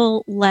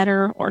single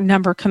letter or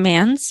number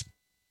commands,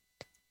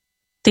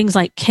 things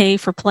like K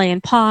for play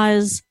and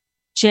pause,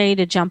 J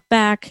to jump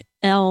back,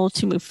 L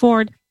to move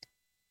forward.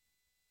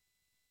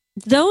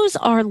 Those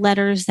are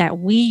letters that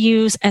we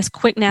use as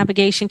quick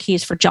navigation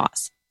keys for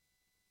JAWS.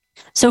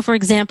 So for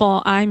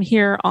example, I'm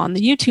here on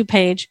the YouTube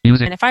page,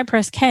 and if I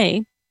press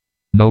K,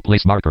 no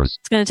place markers.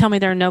 It's going to tell me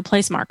there are no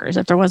place markers.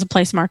 If there was a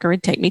place marker,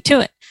 it'd take me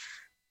to it,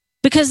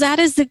 because that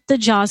is the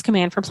JAWS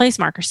command for place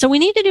markers. So we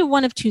need to do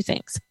one of two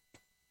things.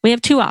 We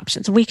have two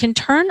options. We can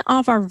turn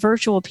off our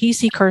virtual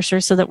PC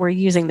cursor so that we're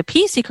using the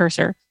PC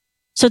cursor,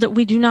 so that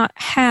we do not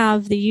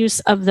have the use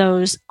of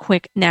those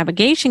quick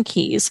navigation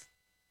keys.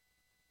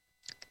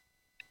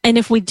 And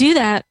if we do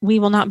that, we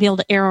will not be able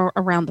to arrow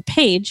around the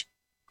page,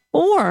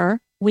 or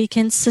we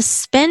can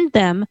suspend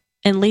them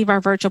and leave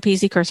our virtual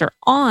PC cursor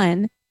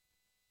on,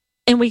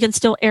 and we can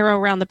still arrow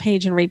around the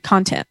page and read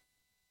content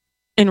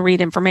and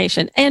read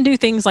information and do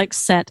things like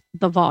set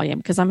the volume,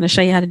 because I'm going to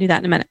show you how to do that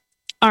in a minute.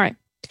 All right.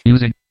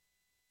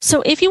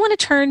 So if you want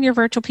to turn your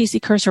virtual PC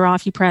cursor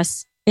off, you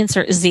press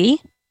Insert Z.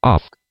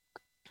 Off.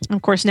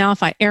 Of course, now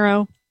if I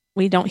arrow,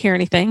 we don't hear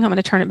anything. I'm going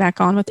to turn it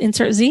back on with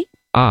Insert Z.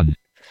 On.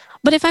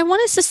 But if I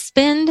want to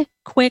suspend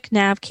quick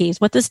nav keys,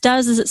 what this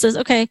does is it says,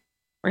 okay,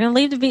 we're going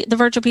to leave the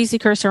virtual PC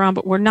cursor on,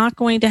 but we're not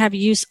going to have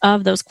use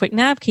of those quick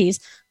nav keys.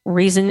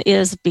 Reason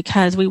is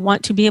because we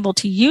want to be able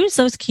to use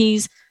those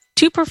keys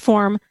to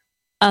perform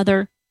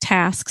other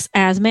tasks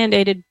as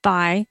mandated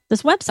by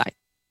this website.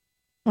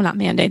 Well, not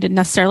mandated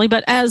necessarily,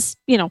 but as,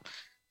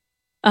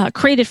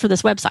 created for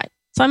this website.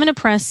 So I'm going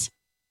to press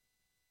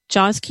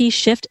JAWS key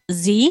Shift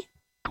Z.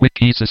 Quick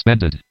key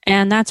suspended.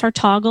 And that's our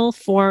toggle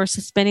for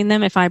suspending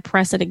them. If I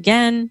press it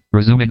again,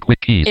 resuming quick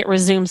keys, it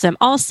resumes them.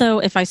 Also,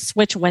 if I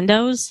switch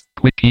windows,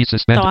 quick key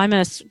suspended. So I'm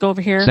going to go over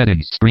here.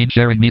 Settings, screen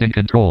sharing, meeting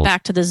controls.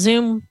 Back to the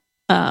Zoom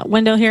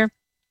window here.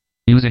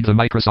 Using the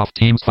Microsoft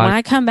Teams file. When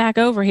I come back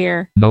over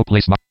here, no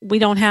place we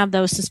don't have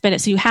those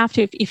suspended. So you have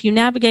to, if you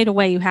navigate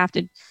away, you have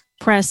to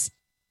press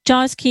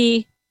JAWS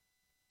key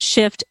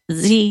Shift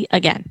Z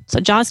again. So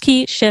JAWS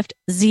key Shift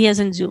Z as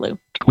in Zulu.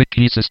 Quick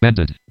key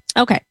suspended.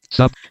 Okay.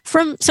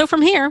 From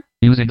here,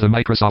 using the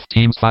Microsoft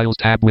Teams Files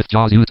tab with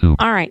JAWS YouTube.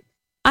 All right.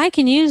 I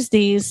can use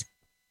these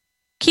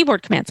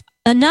keyboard commands.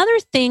 Another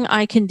thing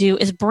I can do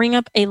is bring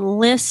up a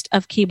list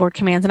of keyboard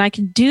commands, and I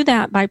can do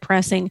that by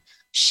pressing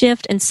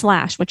Shift and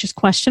 / which is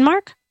question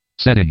mark.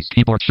 Settings,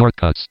 keyboard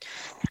shortcuts.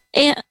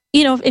 And,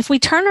 if we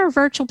turn our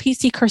virtual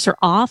PC cursor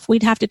off,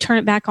 we'd have to turn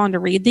it back on to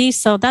read these.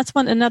 So that's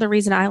another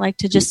reason I like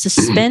to just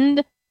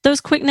suspend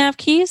those quick nav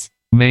keys.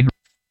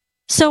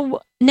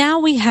 So now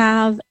we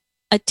have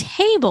a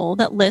table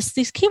that lists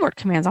these keyboard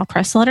commands. I'll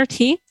press the letter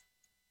T.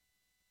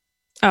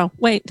 Oh,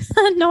 wait.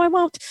 No, I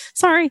won't.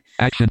 Sorry.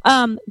 Action.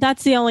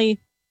 That's the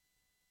only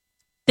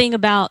thing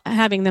about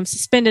having them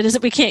suspended, is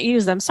that we can't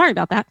use them. Sorry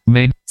about that.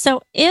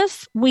 So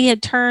if we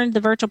had turned the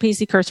virtual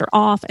PC cursor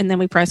off and then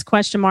we press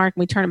question mark and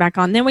we turn it back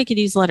on, then we could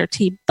use the letter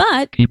T.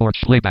 But keyboard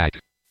playback.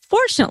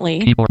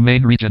 Fortunately, keyboard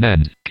main region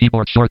end.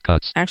 Keyboard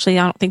shortcuts. Actually,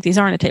 I don't think these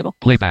are in a table.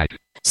 Playback.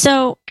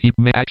 So Keep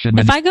action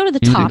if menu. I go to the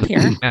Using top here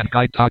and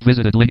guide talk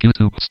visited link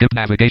YouTube skip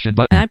navigation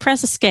button. and I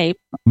press escape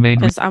Main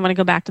because I want to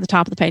go back to the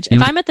top of the page.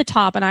 If I'm at the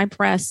top and I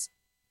press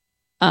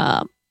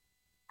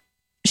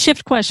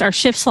shift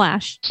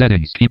slash.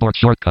 settings keyboard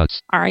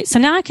shortcuts. All right. So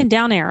now I can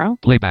down arrow.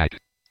 Playback.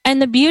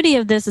 And the beauty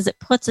of this is it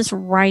puts us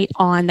right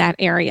on that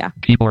area.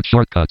 Keyboard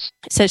shortcuts.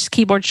 It says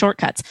keyboard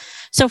shortcuts.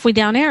 So if we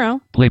down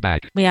arrow,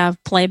 Playback. we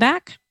have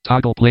playback,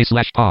 Toggle play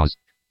 / pause.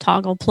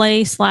 toggle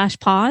play /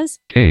 pause.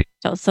 K.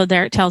 So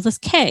there it tells us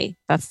K.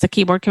 That's the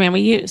keyboard command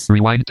we use.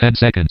 Rewind 10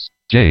 seconds.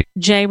 J.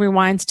 J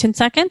rewinds 10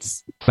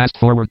 seconds. Fast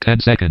forward 10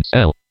 seconds.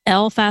 L.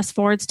 L fast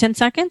forwards 10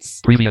 seconds.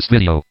 Previous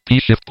video. P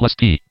shift plus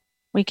P.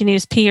 We can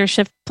use P or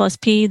shift plus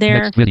P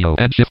there. Next video.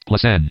 N shift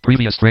plus N.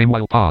 Previous frame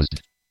while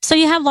paused. So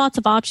you have lots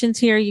of options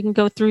here. You can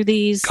go through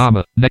these.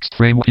 Comma. Next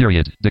frame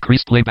period.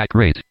 Decrease playback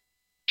rate.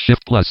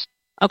 Shift plus.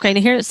 Okay,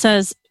 now here it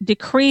says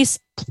decrease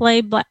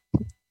playback.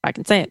 I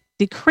can say it.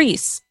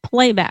 Decrease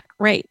playback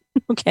rate.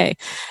 Okay.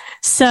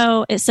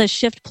 So it says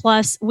shift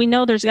plus. We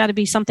know there's got to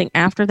be something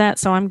after that.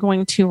 So I'm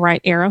going to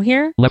right arrow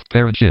here. Left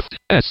parent shift.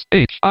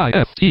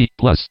 SHIFT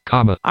plus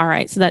comma. All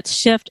right. So that's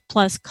shift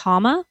plus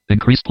comma.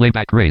 Increase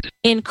playback rate.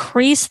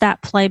 Increase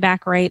that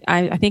playback rate.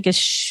 I think is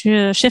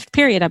shift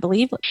period, I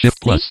believe. Let's Shift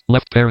see. plus.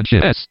 Left parent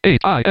shift.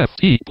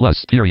 SHIFT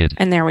plus period.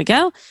 And there we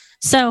go.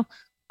 So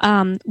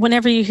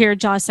whenever you hear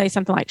Jaws say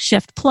something like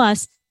shift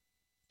plus,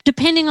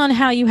 depending on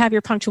how you have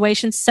your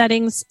punctuation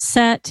settings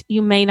set,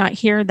 you may not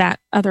hear that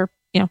other,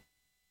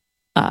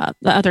 the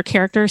other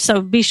character.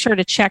 So be sure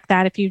to check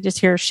that. If you just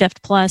hear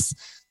shift plus,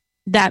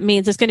 that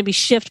means it's going to be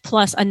shift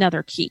plus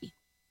another key.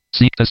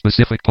 Seek the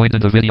specific point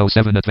in the video.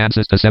 7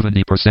 advances to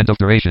 70% of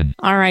duration.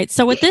 All right.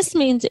 So what this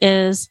means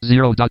is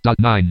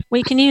 0.9.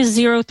 we can use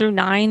 0 through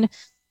 9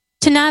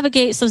 to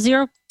navigate. So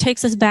 0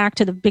 takes us back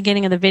to the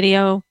beginning of the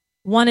video.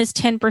 1 is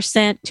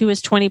 10%, 2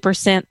 is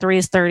 20%, 3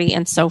 is 30%,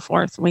 and so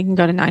forth. We can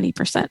go to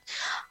 90%.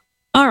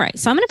 All right.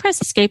 So I'm going to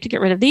press escape to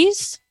get rid of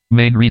these.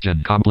 Main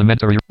region.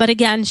 Complementary. But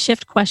again,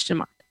 shift question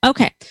mark.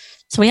 Okay.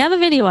 So we have a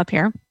video up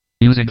here.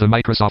 Using the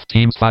Microsoft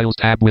Teams Files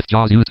tab with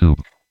JAWS YouTube.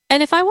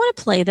 And if I want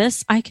to play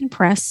this, I can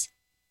press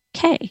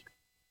K.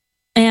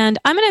 And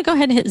I'm going to go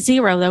ahead and hit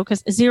 0, though,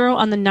 because 0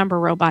 on the number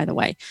row, by the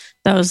way.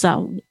 Those,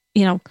 1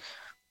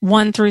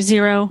 through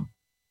 0,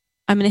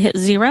 I'm going to hit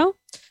 0.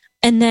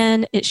 And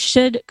then it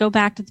should go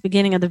back to the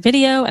beginning of the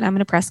video, and I'm going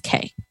to press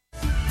K.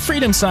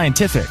 Freedom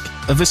Scientific,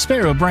 a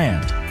Vispero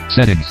brand.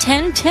 Settings.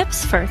 10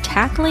 tips for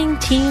tackling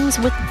teams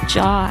with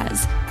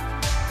JAWS.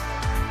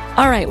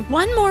 All right,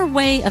 one more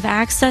way of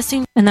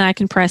accessing, and then I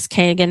can press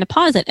K again to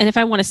pause it. And if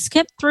I want to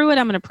skip through it,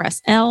 I'm going to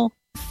press L,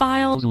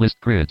 file, List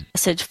grid.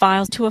 message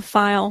files to a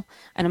file,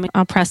 and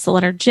I'll press the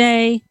letter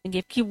J and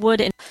give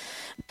keyword. And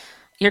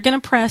you're going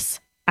to press,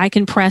 I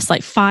can press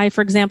like 5,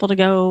 for example, to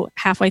go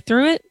halfway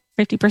through it,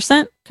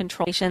 50%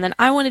 control. And then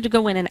I wanted to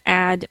go in and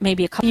add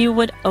maybe a couple. You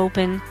would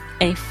open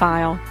a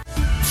file.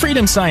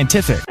 Freedom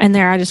Scientific. And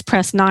there I just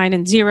pressed 9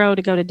 and 0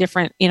 to go to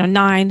different,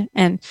 9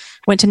 and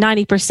went to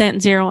 90%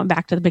 and 0 and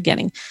back to the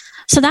beginning.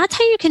 So that's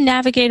how you can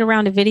navigate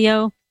around a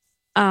video.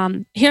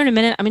 Here in a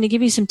minute, I'm going to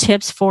give you some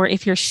tips for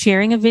if you're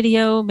sharing a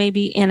video,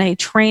 maybe in a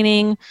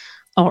training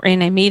or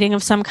in a meeting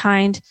of some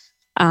kind,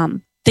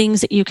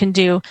 things that you can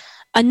do.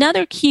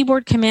 Another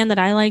keyboard command that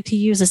I like to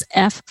use is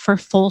F for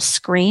full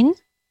screen.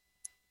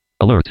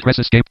 Alert. Press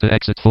escape to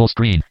exit full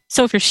screen.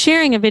 So if you're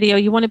sharing a video,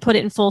 you want to put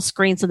it in full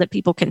screen so that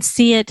people can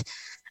see it.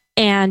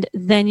 And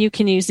then you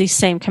can use these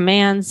same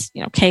commands,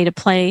 K to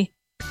play.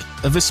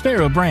 A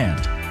Vispero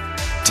brand.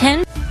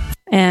 10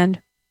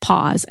 and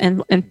pause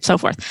and so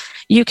forth.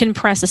 You can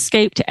press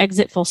escape to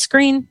exit full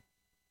screen.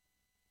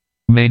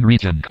 Main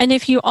region. And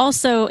if you let's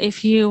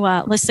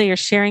say you're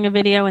sharing a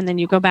video and then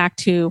you go back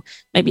to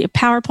maybe a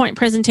PowerPoint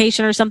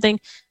presentation or something,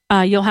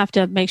 you'll have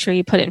to make sure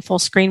you put it in full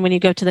screen when you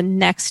go to the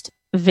next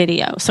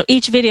video. So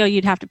each video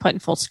you'd have to put in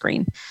full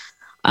screen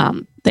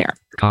there.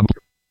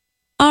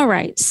 All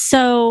right.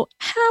 So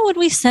how would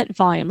we set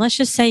volume? Let's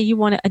just say you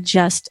want to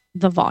adjust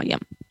the volume.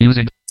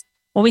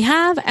 Well, we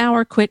have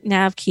our quick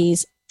nav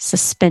keys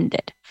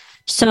suspended.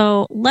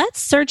 So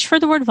let's search for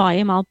the word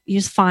volume. I'll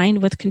use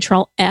find with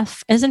Control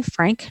F as in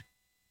Frank.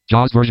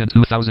 JAWS version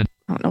 2000.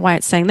 I don't know why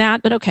it's saying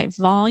that, but okay.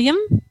 Volume.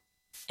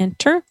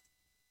 Enter.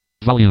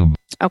 Volume.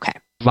 Okay.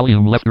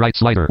 Volume left right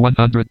slider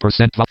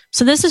 100%.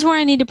 So this is where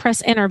I need to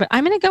press enter, but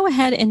I'm going to go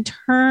ahead and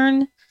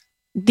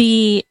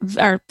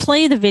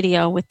play the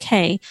video with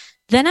K.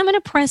 Then I'm going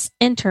to press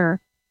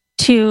enter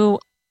to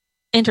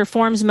enter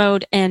forms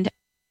mode, and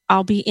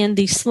I'll be in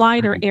the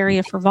slider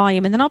area for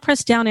volume. And then I'll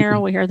press down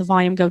arrow. We hear the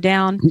volume go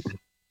down,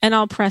 and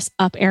I'll press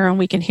up arrow and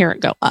we can hear it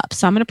go up.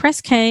 So I'm going to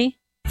press K.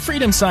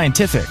 Freedom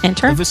Scientific.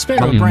 Enter. A Vispero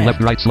Volume brand.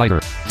 left right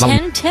slider.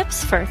 10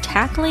 tips for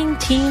tackling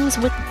teams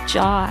with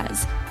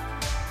JAWS.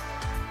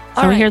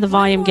 So we hear the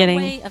volume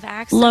getting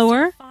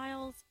lower.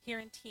 Files here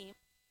in Team.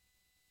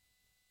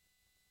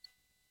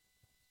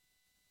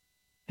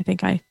 What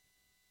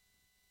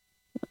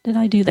did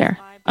I do there?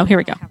 Oh, here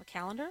we go. Have a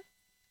calendar.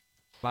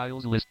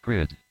 Files list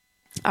grid.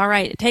 All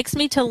right. It takes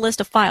me to a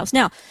list of files.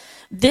 Now,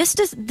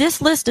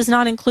 This list does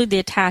not include the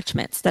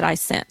attachments that I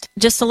sent.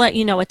 Just to let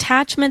you know,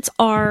 attachments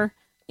are,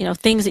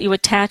 things that you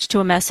attach to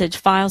a message,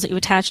 files that you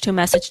attach to a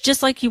message,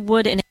 just like you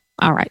would in.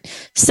 All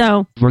right.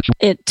 So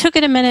it took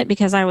it a minute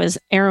because I was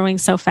arrowing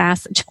so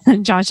fast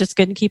that Josh just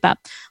couldn't keep up.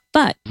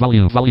 But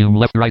volume,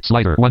 left, right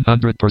slider,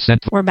 100%.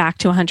 We're back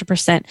to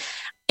 100%.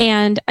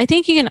 And I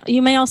think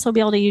you may also be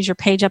able to use your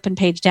page up and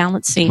page down.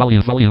 Let's see.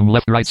 Volume,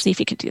 left, right. See if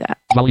you could do that.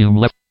 Volume,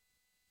 left.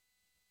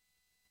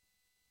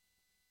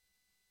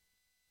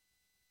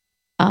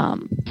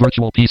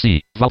 Virtual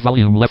PC.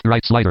 Volume, left,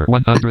 right slider,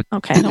 100.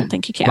 Okay, I don't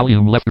think you can.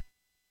 Volume, left.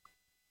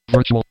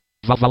 Virtual.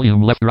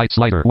 Volume, left, right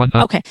slider,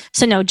 100. Okay,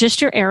 so no,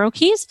 just your arrow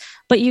keys,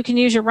 but you can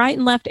use your right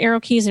and left arrow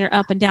keys and your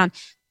up and down.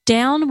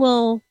 Down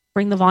will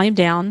bring the volume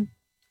down.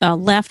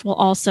 Left will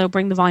also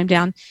bring the volume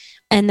down.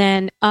 And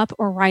then up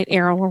or right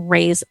arrow will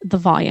raise the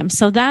volume.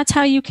 So that's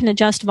how you can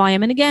adjust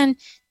volume. And again,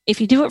 if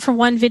you do it for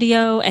one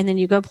video and then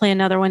you go play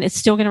another one, it's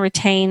still going to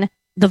retain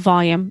the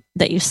volume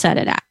that you set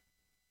it at.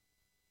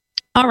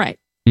 All right.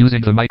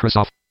 Using the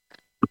Microsoft.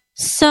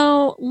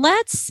 So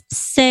let's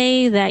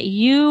say that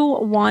you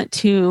want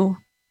to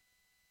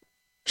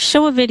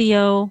show a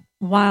video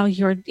while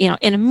you're,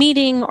 in a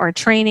meeting or a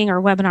training or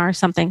a webinar or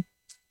something.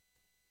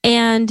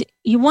 And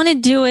you want to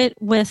do it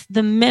with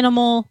the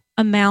minimal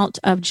amount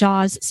of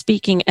JAWS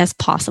speaking as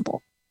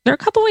possible. There are a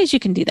couple ways you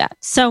can do that.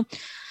 So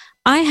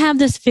I have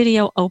this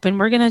video open.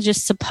 We're going to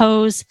just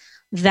suppose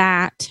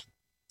that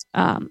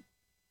I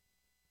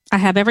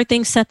have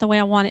everything set the way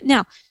I want it.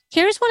 Now,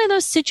 here's one of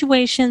those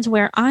situations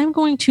where I'm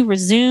going to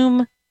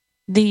resume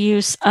the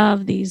use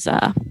of these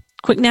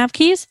quick nav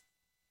keys.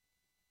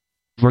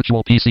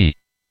 Virtual PC.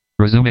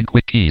 Resuming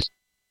quick keys.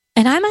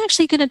 And I'm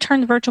actually going to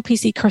turn the virtual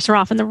PC cursor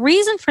off. And the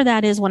reason for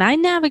that is when I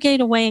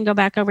navigate away and go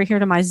back over here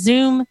to my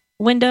Zoom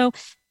window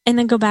and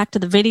then go back to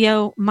the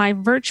video, my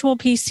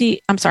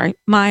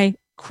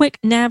quick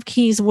nav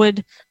keys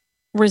would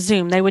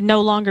resume. They would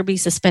no longer be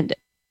suspended.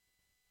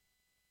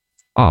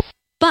 Off.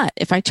 But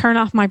if I turn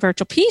off my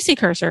virtual PC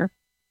cursor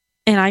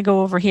and I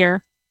go over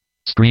here.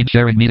 Screen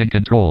sharing meeting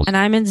controls. And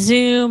I'm in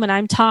Zoom and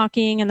I'm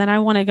talking and then I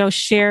want to go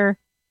share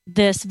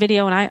this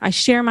video and I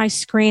share my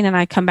screen and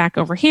I come back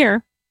over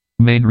here.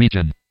 Main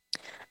region.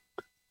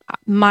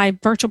 My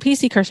virtual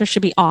PC cursor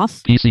should be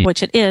off, PC.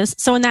 Which it is.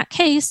 So in that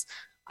case,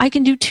 I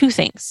can do two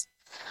things.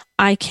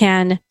 I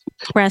can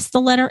press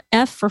the letter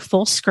F for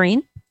full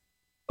screen.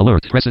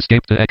 Alert. Press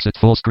escape to exit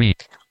full screen.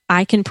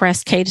 I can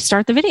press K to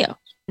start the video.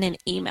 And then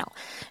email.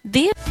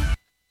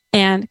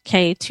 And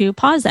K to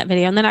pause that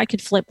video. And then I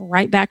could flip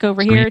right back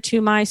over here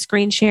to my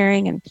screen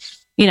sharing and,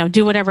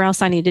 do whatever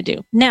else I need to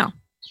do. Now.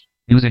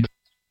 Using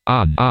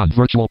on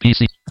virtual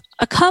PC.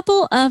 A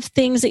couple of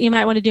things that you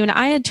might want to do. And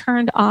I had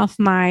turned off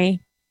my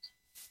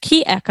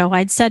key echo.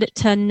 I'd set it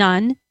to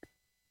none.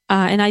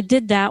 And I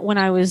did that when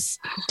I was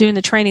doing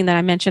the training that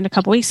I mentioned a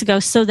couple weeks ago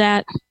so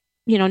that,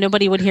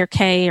 nobody would hear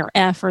K or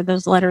F or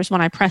those letters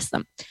when I press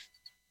them.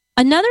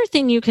 Another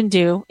thing you can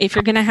do if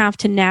you're going to have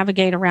to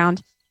navigate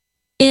around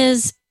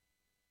is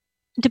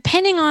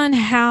depending on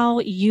how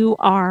you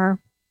are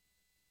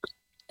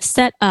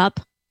set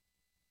up.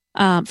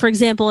 For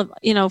example,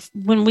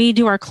 when we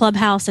do our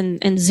Clubhouse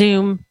and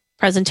Zoom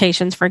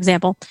presentations, for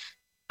example,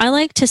 I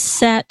like to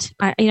set,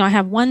 I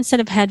have one set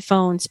of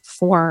headphones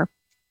for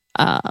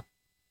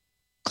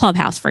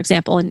Clubhouse, for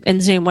example,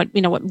 and Zoom,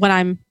 what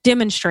I'm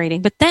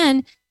demonstrating. But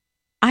then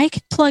I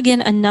can plug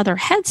in another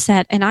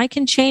headset and I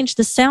can change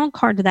the sound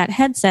card to that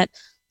headset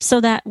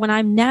so that when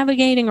I'm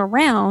navigating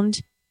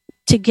around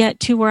to get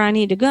to where I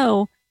need to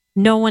go,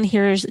 no one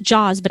hears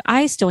JAWS, but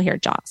I still hear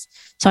JAWS.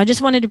 So I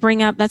just wanted to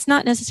bring up, that's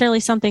not necessarily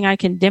something I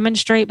can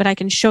demonstrate, but I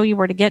can show you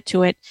where to get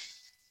to it.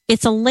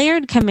 It's a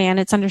layered command.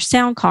 It's under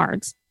sound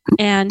cards.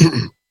 And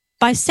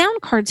by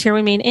sound cards here,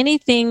 we mean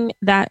anything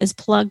that is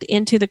plugged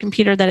into the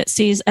computer that it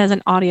sees as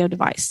an audio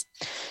device.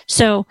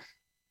 So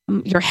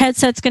your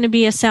headset's going to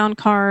be a sound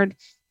card.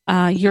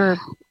 The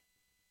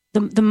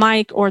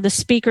mic or the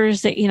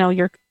speakers that,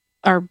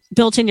 are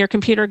built in your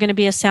computer are going to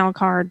be a sound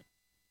card.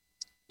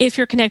 If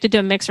you're connected to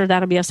a mixer,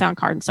 that'll be a sound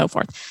card and so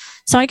forth.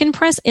 So I can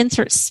press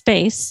insert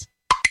space.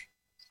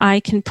 I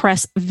can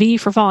press V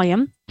for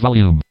volume.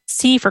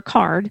 C for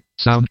card.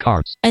 Sound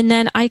cards. And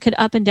then I could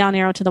up and down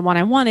arrow to the one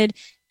I wanted.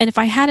 And if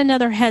I had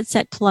another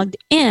headset plugged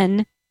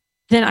in,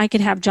 then I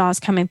could have JAWS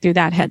coming through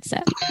that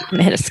headset. I'm going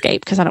to hit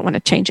escape because I don't want to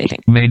change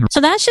anything. So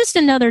that's just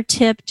another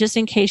tip just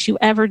in case you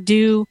ever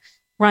do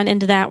run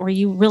into that where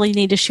you really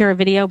need to share a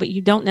video, but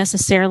you don't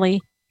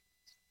necessarily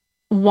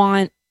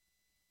want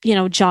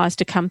JAWS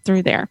to come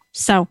through there.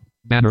 So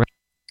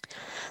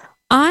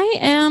I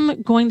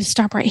am going to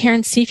stop right here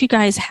and see if you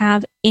guys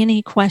have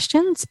any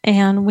questions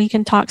and we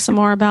can talk some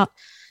more about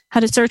how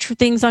to search for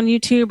things on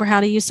YouTube or how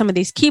to use some of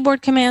these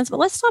keyboard commands. But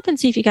let's stop and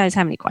see if you guys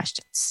have any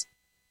questions.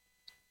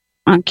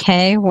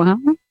 Okay, well,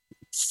 let's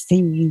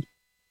see.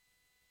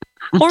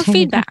 Or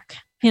feedback.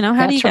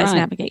 How do you guys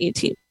navigate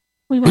YouTube?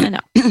 We want to know.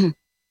 I'm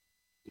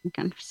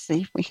going to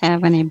see if we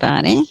have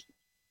anybody.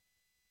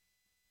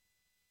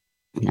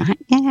 Not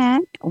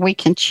yet. We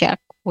can check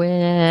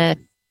with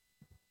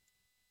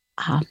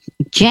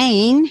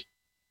Jane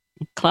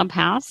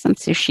Clubhouse and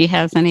see if she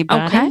has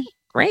anybody. Okay,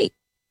 great.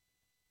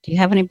 Do you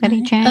have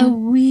anybody,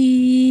 Jan?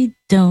 We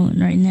don't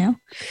right now.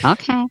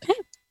 Okay.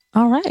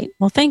 All right.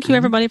 Well, thank you,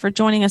 everybody, for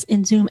joining us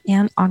in Zoom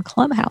and on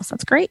Clubhouse.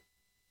 That's great.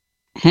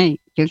 Hey,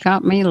 you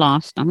got me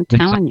lost. I'm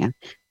telling you.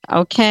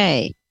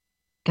 Okay.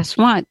 Guess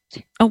what?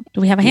 Oh,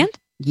 do we have a hand?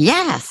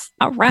 Yes.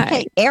 All right.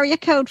 Okay. Area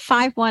code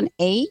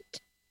 518,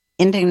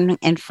 ending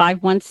in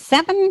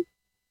 517.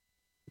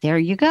 There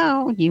you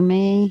go. You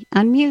may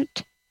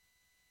unmute.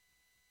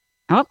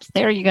 Oops,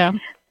 there you go.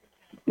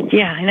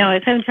 Yeah, I know. I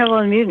was having trouble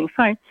unmuting.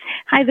 Sorry.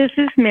 Hi, this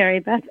is Mary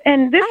Beth,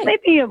 and this may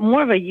be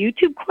more of a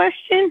YouTube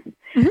question,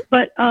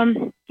 but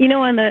you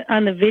know, on the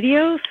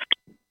videos,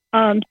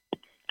 can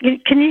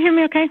you hear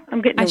me? Okay,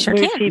 I'm getting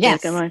weird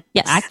feedback on mine.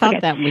 Yes, I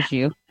thought that was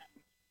you.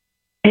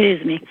 It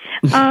is me.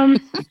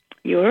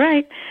 You were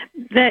right.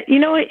 That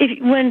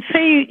when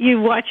say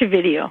you watch a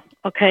video,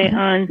 okay,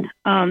 on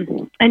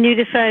and you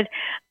decide,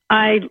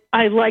 I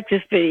like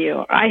this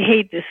video, or I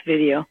hate this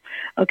video.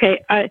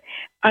 Okay,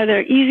 are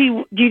there easy?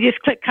 Do you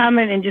just click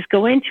comment and just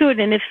go into it?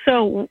 And if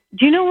so,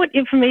 do you know what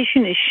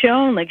information is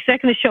shown? Like, is that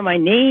going to show my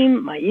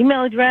name, my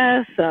email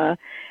address? What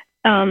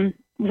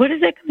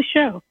is that going to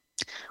show?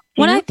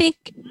 I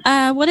think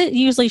what it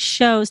usually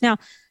shows. Now,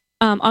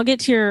 I'll get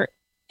to your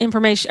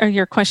information or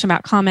your question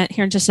about comment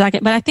here in just a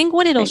second. But I think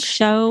what it'll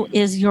show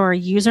is your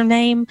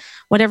username,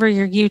 whatever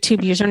your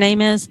YouTube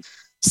username is.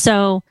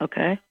 So,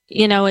 okay.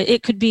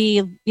 It could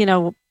be,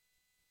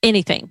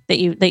 anything that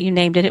you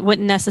named it. It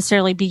wouldn't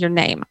necessarily be your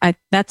name.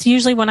 That's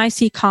usually when I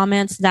see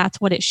comments,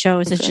 that's what it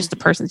shows. Okay. It's just the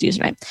person's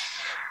username.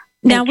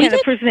 Now we did.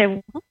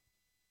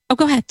 Oh,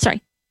 go ahead.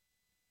 Sorry.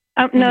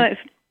 No.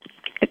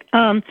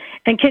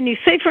 And can you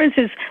say, for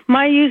instance,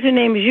 my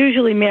username is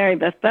usually Mary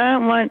Beth, but I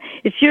don't want,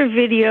 it's your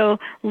video,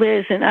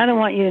 Liz, and I don't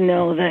want you to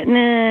know that.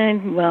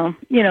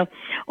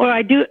 Or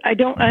I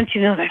don't want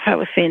you to know that I thought it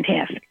was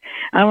fantastic.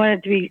 I want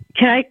it to be.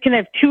 Can I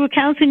have two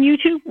accounts in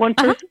YouTube? One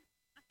person?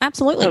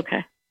 Absolutely.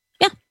 Okay.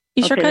 Yeah,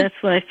 you sure could. That's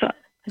what I thought.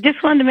 I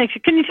just wanted to make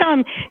sure. Can you tell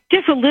I'm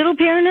just a little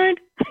paranoid?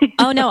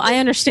 Oh no, I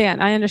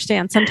understand.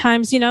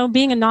 Sometimes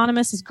being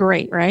anonymous is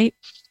great, right?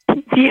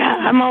 Yeah,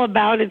 I'm all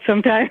about it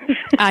sometimes.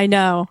 I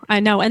know.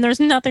 And there's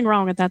nothing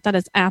wrong with that. That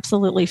is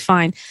absolutely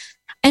fine.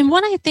 And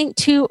what I think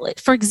too,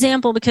 for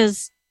example,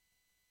 because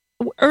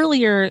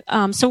earlier,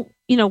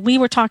 we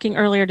were talking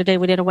earlier today,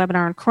 we did a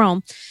webinar on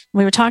Chrome. And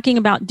we were talking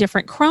about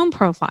different Chrome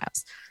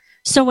profiles.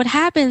 So what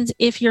happens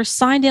if you're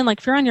signed in, like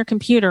if you're on your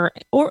computer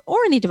or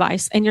any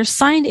device and you're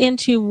signed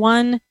into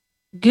one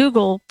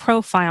Google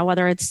profile,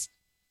 whether it's,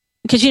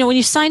 because, when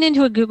you sign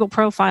into a Google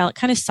profile, it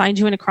kind of signs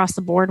you in across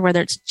the board,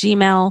 whether it's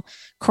Gmail,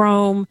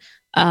 Chrome,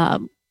 any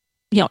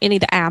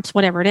of the apps,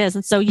 whatever it is.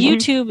 And so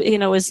YouTube,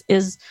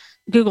 is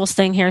Google's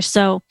thing here.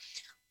 So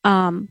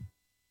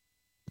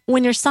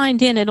when you're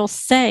signed in, it'll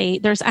say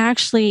there's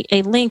actually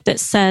a link that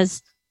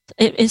says,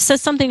 it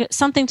says something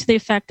to the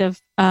effect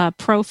of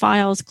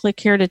profiles. Click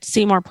here to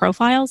see more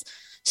profiles.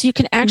 So you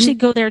can actually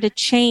go there to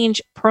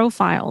change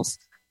profiles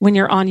when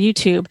you're on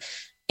YouTube.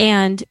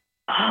 And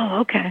oh,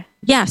 okay.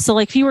 Yeah. So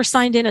like if you were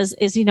signed in as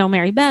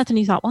Mary Beth and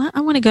you thought, well,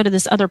 I want to go to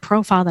this other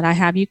profile that I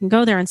have, you can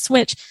go there and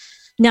switch.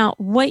 Now,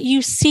 what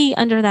you see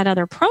under that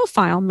other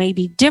profile may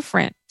be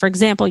different. For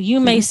example, you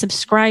may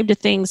subscribe to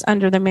things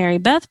under the Mary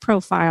Beth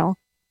profile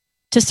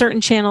to certain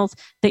channels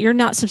that you're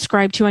not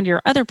subscribed to under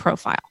your other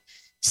profile.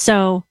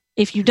 So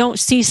if you don't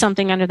see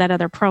something under that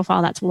other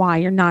profile, that's why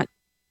you're not,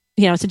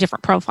 it's a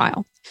different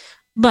profile.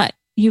 But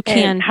you can.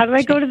 And how do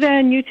I go to that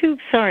on YouTube?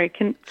 Sorry.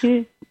 Can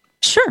you?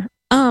 Sure.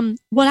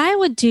 What I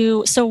would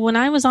do, so when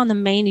I was on the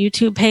main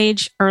YouTube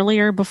page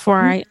earlier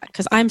before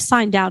because I'm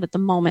signed out at the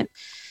moment,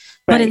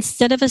 but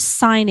instead of a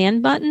sign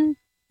in button,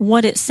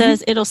 what it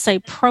says, it'll say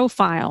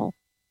profile,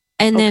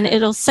 and then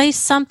it'll say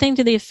something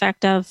to the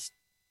effect of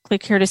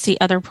click here to see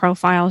other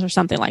profiles or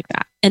something like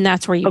that. And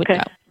that's where you would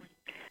go.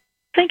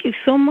 Thank you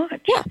so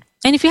much. Yeah.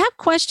 And if you have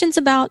questions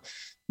about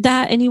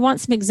that and you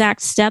want some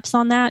exact steps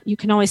on that, you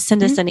can always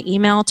send us an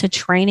email to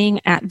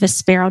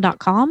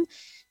training@vispero.com.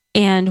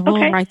 And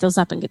we'll write those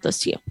up and get those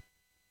to you.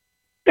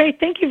 Great.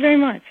 Thank you very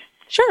much.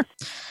 Sure.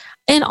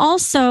 And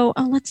also,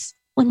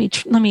 let me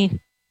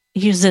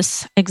use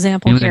this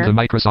example using here. the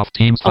Microsoft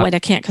Teams. Oh, wait, I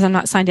can't because I'm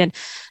not signed in.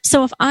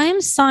 So if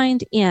I'm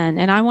signed in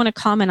and I want to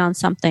comment on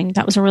something,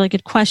 that was a really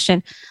good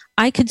question.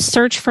 I could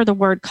search for the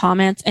word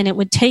comments and it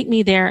would take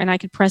me there and I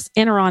could press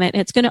enter on it.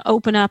 And it's going to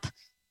open up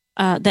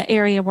the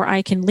area where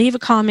I can leave a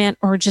comment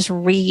or just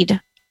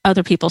read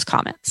other people's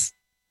comments.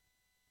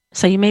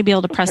 So you may be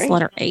able to press the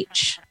letter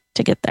H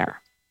to get there.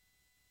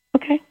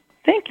 Okay.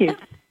 Thank you.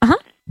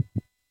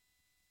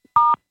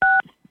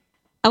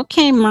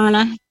 Okay,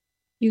 Myrna,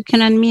 you can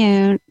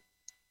unmute.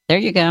 There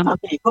you go.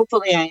 Okay,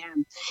 hopefully I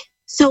am.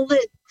 So,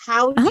 Liz,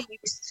 how do you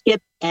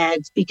skip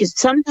ads? Because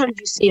sometimes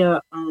you see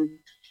a button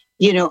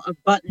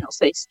that'll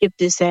say skip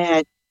this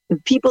ad.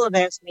 And people have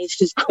asked me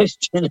this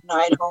question, and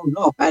I don't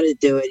know how to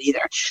do it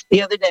either.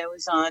 The other day I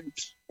was on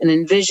an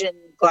Envision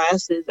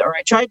glasses, or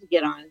I tried to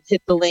get on,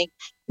 hit the link,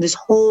 this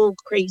whole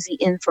crazy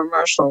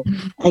infomercial.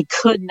 I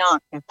could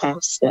not get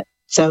past it.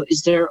 So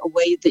is there a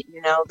way that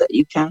that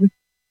you can?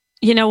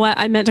 You know what?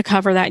 I meant to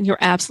cover that, and you're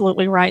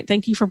absolutely right.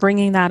 Thank you for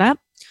bringing that up.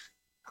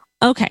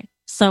 Okay,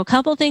 so a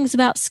couple things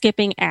about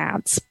skipping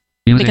ads.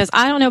 Because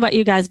I don't know about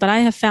you guys, but I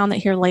have found that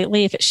here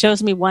lately, if it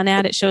shows me one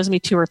ad, it shows me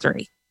 2 or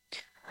 3.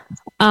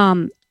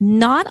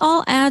 Not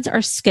all ads are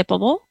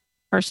skippable,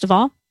 first of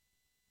all.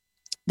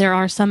 There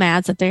are some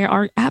ads that they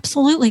are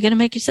absolutely going to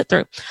make you sit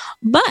through.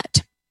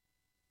 But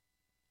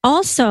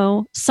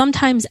also,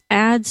 sometimes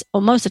ads,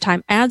 well, most of the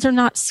time, ads are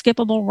not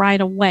skippable right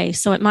away.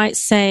 So it might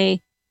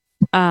say,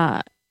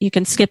 you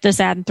can skip this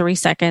ad in 3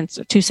 seconds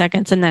or 2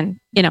 seconds, and then,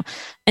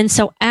 and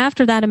so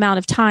after that amount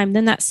of time,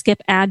 then that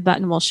skip ad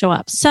button will show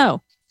up.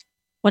 So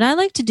what I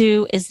like to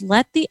do is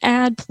let the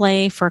ad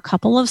play for a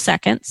couple of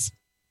seconds.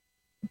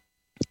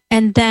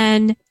 And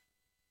then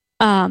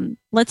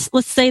let's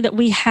say that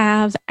we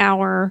have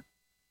our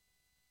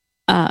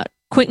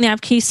quick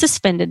nav key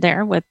suspended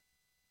there with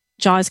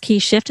JAWS key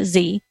Shift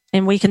Z,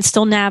 and we can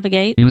still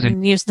navigate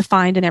and use the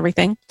find and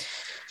everything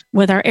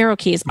with our arrow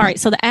keys. All right,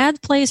 so the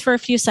ad plays for a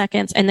few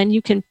seconds, and then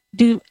you can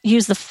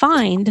use the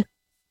find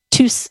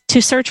to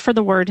search for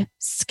the word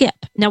skip.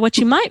 Now, what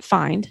you might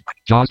find,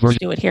 let's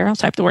do it here. I'll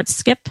type the word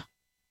skip.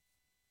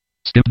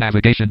 Skip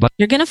navigation button.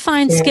 You're going to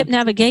find skip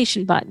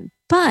navigation button.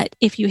 But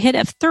if you hit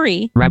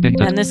F3,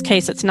 in this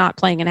case, it's not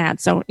playing an ad.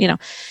 So,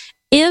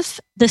 if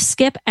the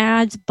skip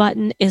ads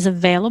button is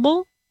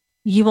available,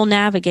 you will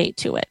navigate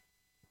to it.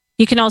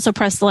 You can also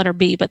press the letter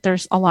B, but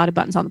there's a lot of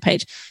buttons on the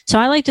page. So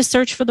I like to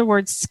search for the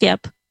word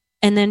skip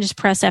and then just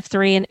press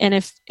F3. And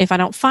if I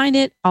don't find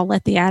it, I'll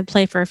let the ad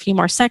play for a few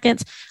more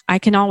seconds. I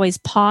can always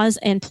pause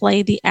and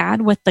play the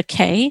ad with the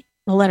K,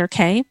 the letter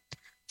K.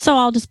 So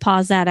I'll just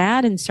pause that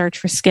ad and search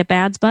for skip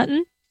ads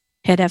button,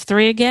 hit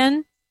F3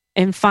 again.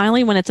 And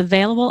finally, when it's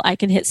available, I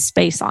can hit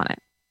space on it.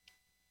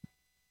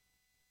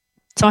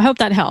 So I hope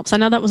that helps. I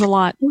know that was a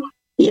lot.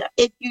 Yeah.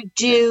 If you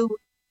do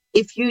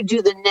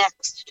the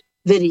next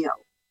video,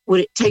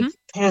 would it take you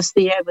past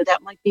the ad? But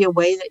that might be a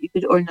way that you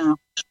could, or no?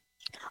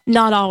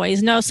 Not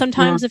always. No,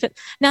 sometimes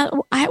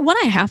what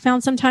I have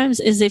found sometimes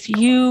is if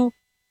you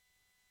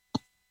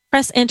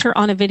press enter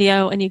on a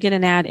video and you get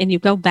an ad and you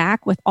go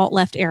back with alt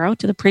left arrow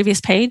to the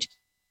previous page,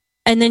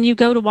 and then you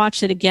go to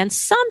watch it again,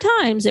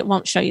 sometimes it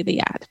won't show you the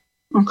ad.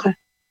 Okay.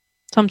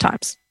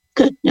 Sometimes.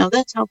 Good. No,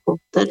 that's helpful.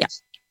 That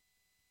is.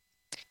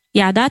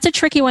 Yeah, that's a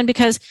tricky one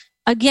because,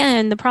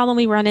 again, the problem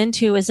we run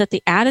into is that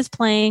the ad is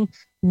playing.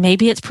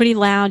 Maybe it's pretty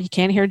loud. You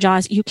can't hear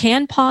JAWS. You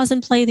can pause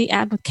and play the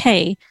ad with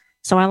K.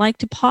 So I like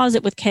to pause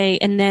it with K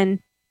and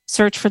then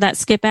search for that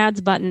skip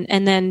ads button.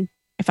 And then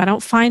if I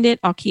don't find it,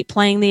 I'll keep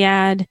playing the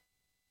ad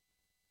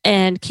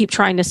and keep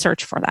trying to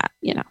search for that,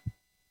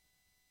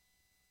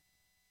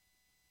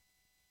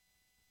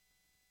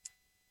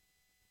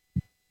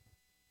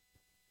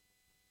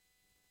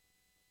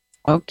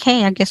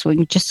 Okay, I guess we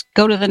can just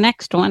go to the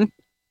next one.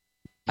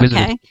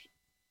 Okay.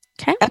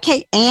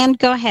 Okay, Anne,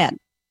 go ahead.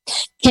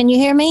 Can you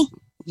hear me?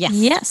 Yes.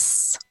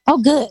 Yes. Oh,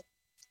 good.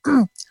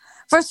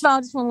 First of all,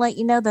 I just want to let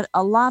you know that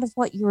a lot of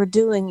what you were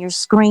doing, your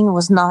screen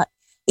was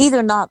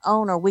either not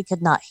on or we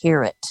could not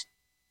hear it.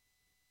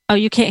 Oh,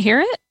 you can't hear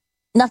it?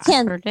 No,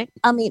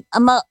 I mean,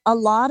 a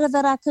lot of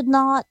it I could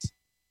not.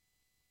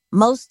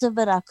 Most of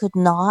it I could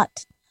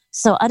not.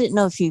 So I didn't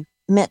know if you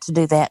meant to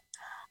do that.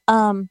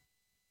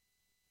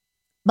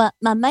 But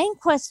my main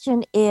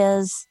question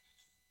is,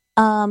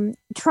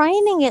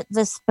 training at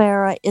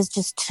Vispero is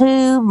just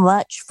too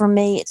much for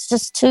me. It's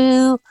just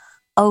too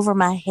over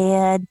my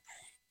head.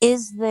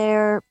 Is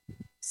there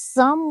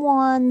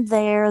someone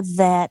there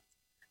that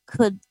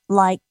could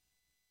I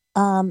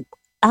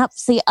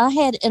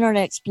had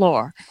Internet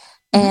Explorer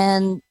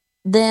and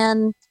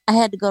then I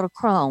had to go to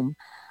Chrome.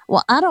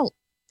 Well, I don't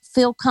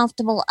feel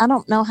comfortable. I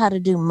don't know how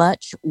to do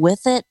much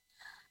with it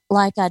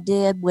like I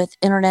did with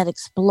Internet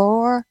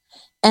Explorer.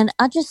 And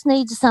I just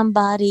need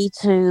somebody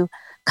to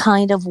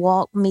kind of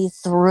walk me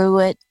through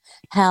it,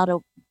 how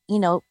to,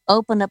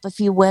 open up a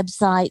few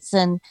websites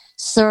and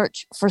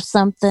search for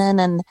something.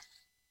 And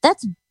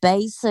that's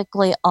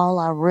basically all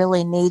I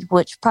really need,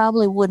 which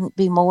probably wouldn't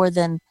be more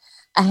than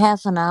a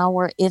half an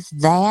hour, if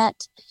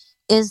that.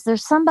 Is there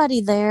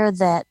somebody there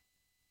that,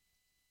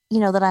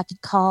 that I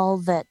could call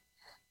that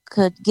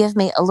could give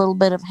me a little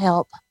bit of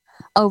help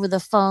over the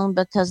phone?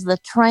 Because the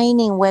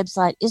training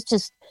website is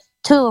just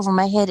too over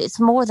my head. It's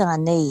more than I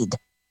need.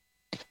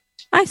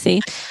 I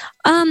see.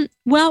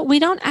 Well,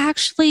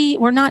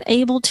 we're not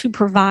able to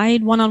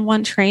provide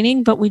one-on-one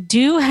training, but we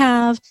do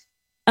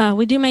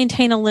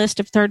maintain a list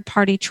of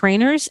third-party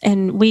trainers,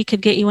 and we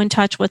could get you in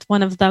touch with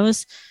one of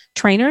those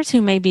trainers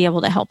who may be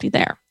able to help you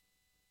there.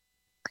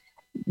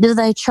 Do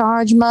they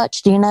charge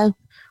much? Do you know?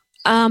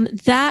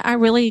 That I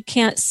really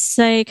can't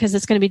say because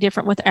it's going to be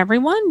different with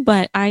everyone,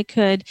 but I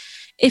could,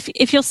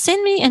 if you'll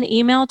send me an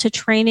email to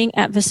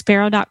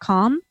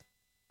training@vispero.com,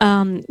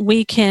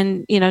 we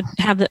can,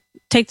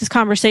 take this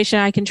conversation.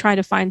 I can try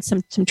to find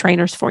some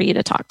trainers for you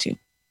to talk to.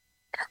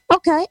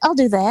 Okay, I'll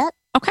do that.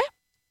 Okay.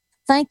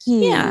 Thank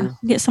you. Yeah,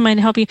 get somebody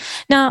to help you.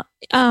 Now,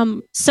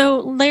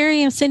 so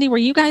Larry and Cindy, were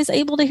you guys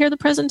able to hear the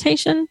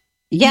presentation?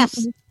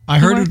 Yes. I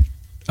heard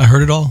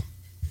it all.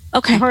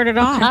 Okay. I heard it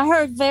all. I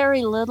heard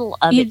very little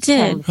of You it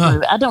did. came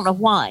through. I don't know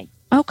why.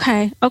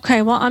 Okay.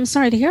 Well, I'm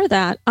sorry to hear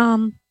that.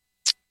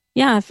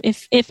 Yeah,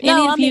 if any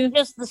No, of I mean you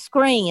just the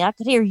screen. I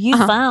could hear you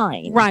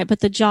fine. right, but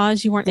the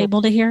JAWS you weren't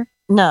able to hear?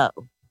 No.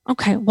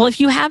 Okay. Well, if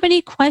you have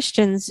any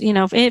questions,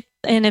 if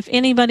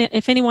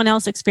anyone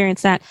else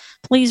experienced that,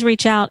 please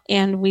reach out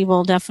and we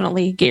will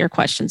definitely get your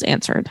questions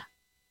answered.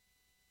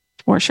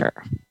 For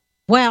sure.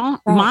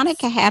 Well,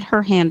 Monica had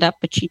her hand up,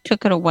 but she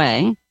took it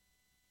away.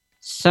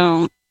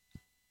 So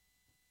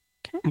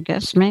I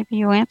guess maybe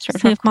you answered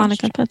See her if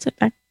Monica question. puts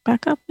it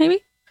back up,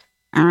 maybe.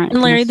 All right.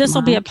 And Larry, Miss this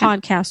will be a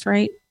Monica. podcast,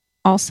 right?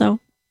 Also.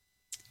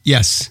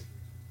 Yes.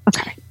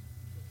 Okay.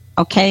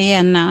 Okay,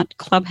 and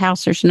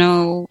Clubhouse, there's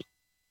no,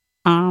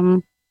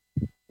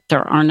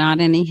 there are not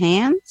any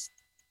hands.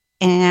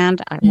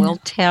 And I will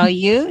tell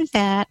you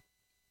that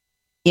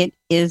it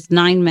is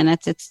 9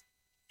 minutes. It's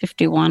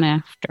 51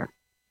 after.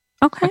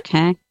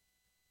 Okay.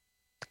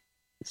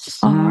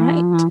 So, All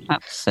right.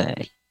 Let's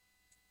see.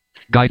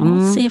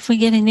 Let's see if we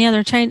get any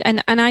other change.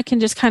 And I can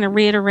just kind of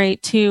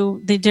reiterate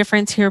too the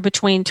difference here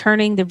between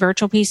turning the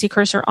virtual PC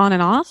cursor on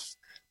and off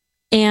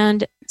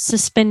and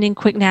suspending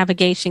quick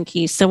navigation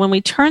keys. So when we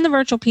turn the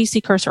virtual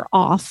PC cursor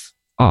off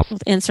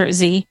with insert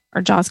Z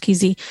or JAWS key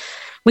Z,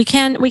 we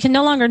can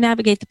no longer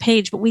navigate the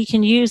page, but we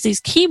can use these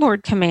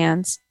keyboard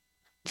commands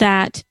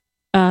that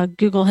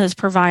Google has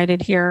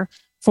provided here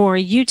for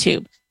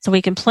YouTube. So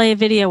we can play a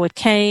video with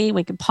K,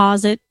 we can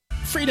pause it.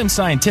 Freedom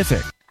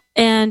Scientific.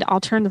 And I'll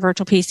turn the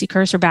virtual PC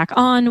cursor back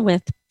on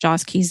with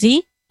JAWS key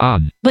Z.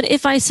 On. But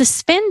if I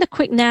suspend the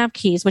quick nav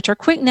keys, which are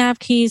quick nav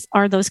keys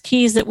are those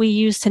keys that we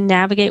use to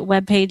navigate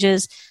web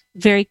pages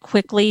very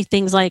quickly,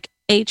 things like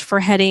H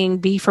for heading,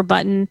 B for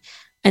button,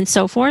 and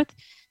so forth.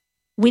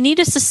 We need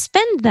to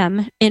suspend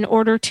them in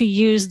order to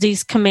use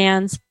these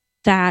commands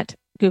that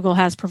Google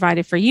has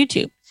provided for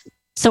YouTube.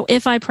 So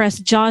if I press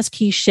JAWS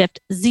key Shift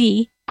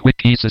Z, quick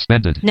key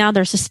suspended. Now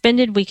they're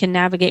suspended. We can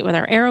navigate with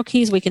our arrow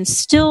keys. We can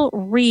still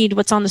read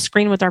what's on the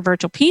screen with our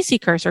virtual PC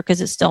cursor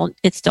because it's still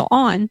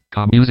on.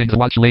 Using the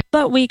watch late.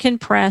 But we can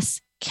press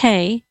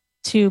K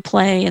to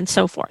play and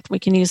so forth. We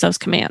can use those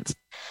commands.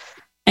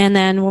 And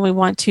then when we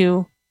want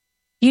to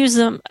use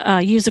them,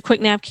 use the quick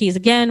nav keys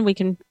again, we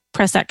can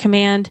press that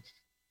command,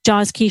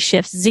 JAWS key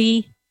Shift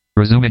Z.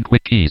 Resuming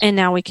quick keys. And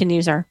now we can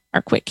use our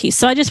quick keys.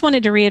 So I just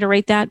wanted to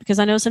reiterate that because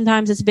I know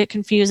sometimes it's a bit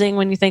confusing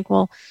when you think,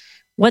 well,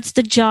 what's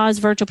the JAWS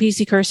virtual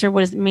PC cursor?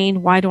 What does it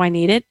mean? Why do I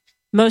need it?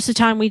 Most of the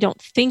time we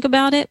don't think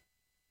about it.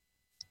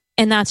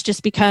 And that's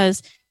just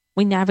because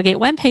we navigate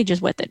web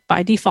pages with it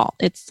by default.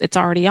 It's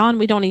already on.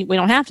 We don't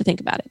have to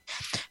think about it.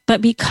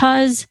 But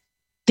because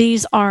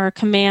these are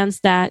commands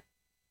that,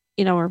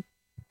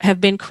 have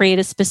been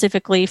created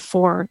specifically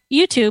for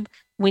YouTube,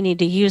 we need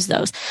to use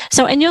those.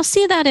 So, and you'll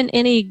see that in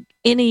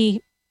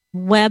any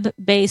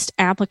web-based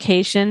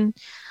application,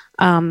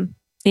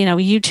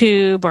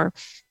 YouTube or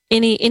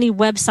any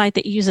website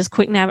that uses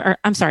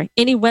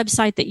any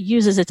website that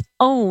uses its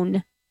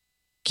own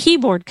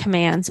keyboard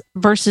commands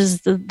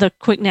versus the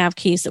quick nav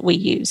keys that we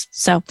use.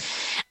 So,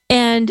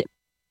 and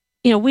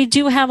we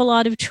do have a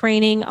lot of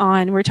training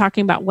on, we're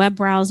talking about web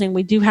browsing.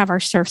 We do have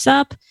our Surf's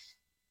Up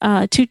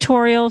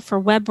tutorial for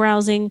web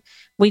browsing.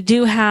 We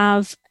do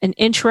have an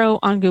intro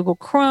on Google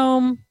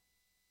Chrome.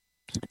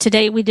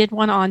 Today we did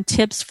one on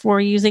tips for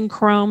using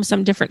Chrome,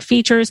 some different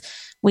features.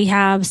 We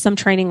have some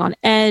training on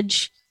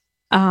Edge.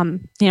 We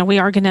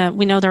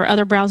know there are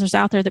other browsers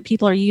out there that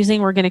people are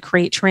using. We're going to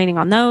create training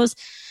on those.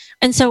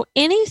 And so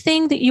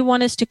anything that you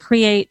want us to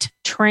create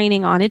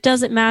training on, it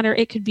doesn't matter.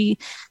 It could be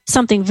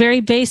something very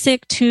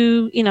basic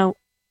to,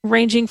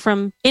 ranging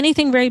from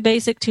anything very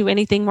basic to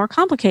anything more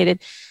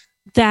complicated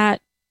that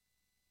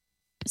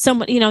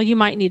someone, you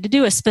might need to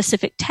do a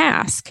specific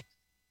task.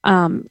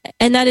 And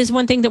that is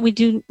one thing that we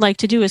do like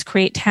to do is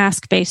create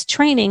task-based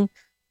training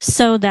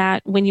so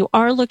that when you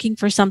are looking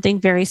for something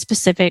very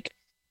specific,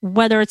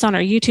 whether it's on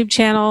our YouTube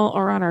channel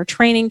or on our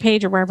training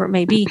page or wherever it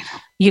may be,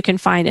 you can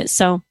find it.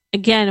 So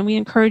again, we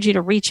encourage you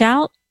to reach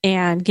out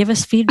and give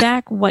us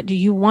feedback. What do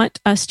you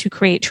want us to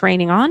create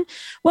training on?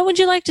 What would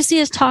you like to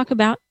see us talk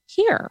about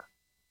here?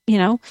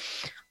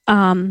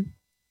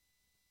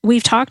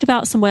 We've talked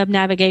about some web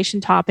navigation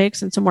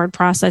topics and some word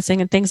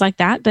processing and things like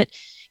that, but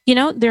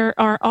there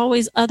are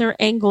always other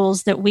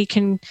angles that we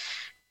can,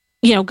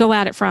 go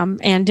at it from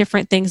and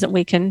different things that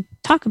we can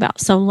talk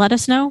about. So let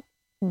us know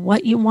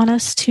what you want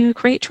us to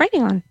create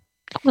training on.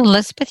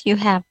 Elizabeth, you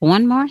have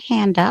one more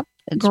hand up.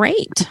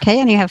 Great. Okay,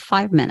 and you have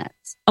 5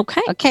 minutes.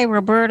 Okay. Okay,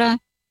 Roberta,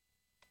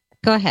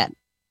 go ahead.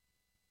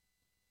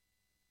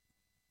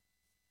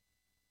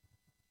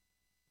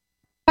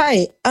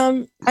 Hi.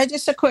 I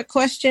just a quick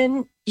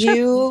question. Sure.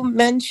 You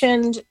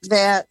mentioned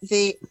that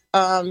the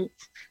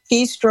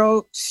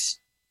keystrokes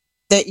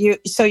that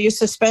you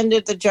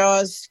suspended the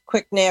JAWS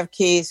quick nav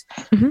keys,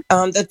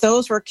 that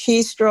those were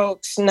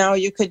keystrokes now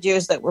you could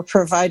use that were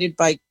provided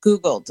by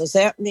Google. Does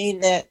that mean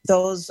that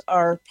those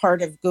are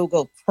part of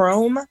Google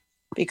Chrome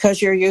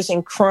because you're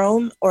using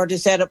Chrome, or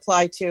does that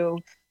apply to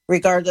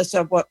regardless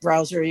of what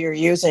browser you're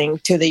using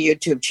to the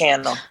YouTube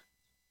channel?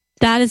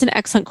 That is an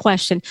excellent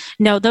question.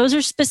 No, those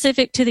are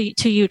specific to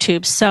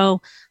YouTube.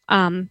 So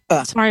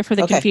sorry for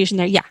the confusion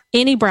there. Yeah,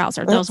 any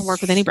browser. Those will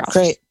work with any browser.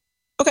 Great.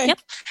 Okay. Yep.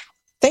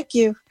 Thank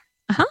you.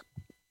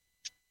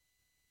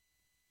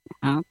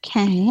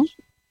 Okay.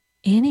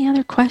 Any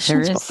other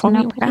questions There is before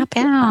we wrap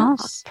it up?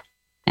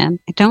 And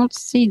I don't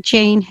see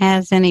Jane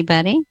has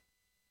anybody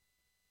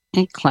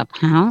in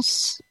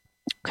Clubhouse.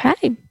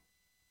 Okay.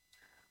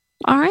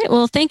 All right.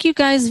 Well, thank you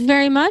guys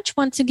very much.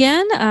 Once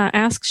again,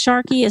 Ask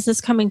Sharky is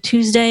this coming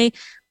Tuesday,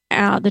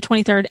 the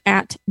 23rd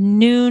at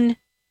noon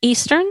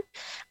Eastern.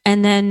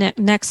 And then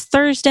next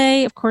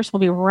Thursday, of course,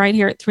 we'll be right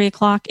here at 3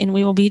 o'clock, and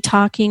we will be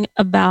talking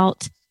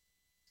about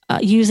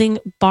using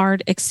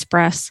Bard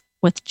Express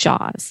with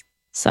JAWS.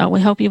 So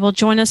we hope you will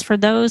join us for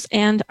those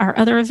and our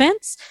other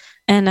events.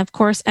 And of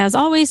course, as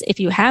always, if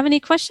you have any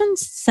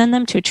questions, send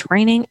them to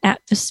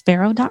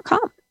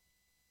training@vispero.com.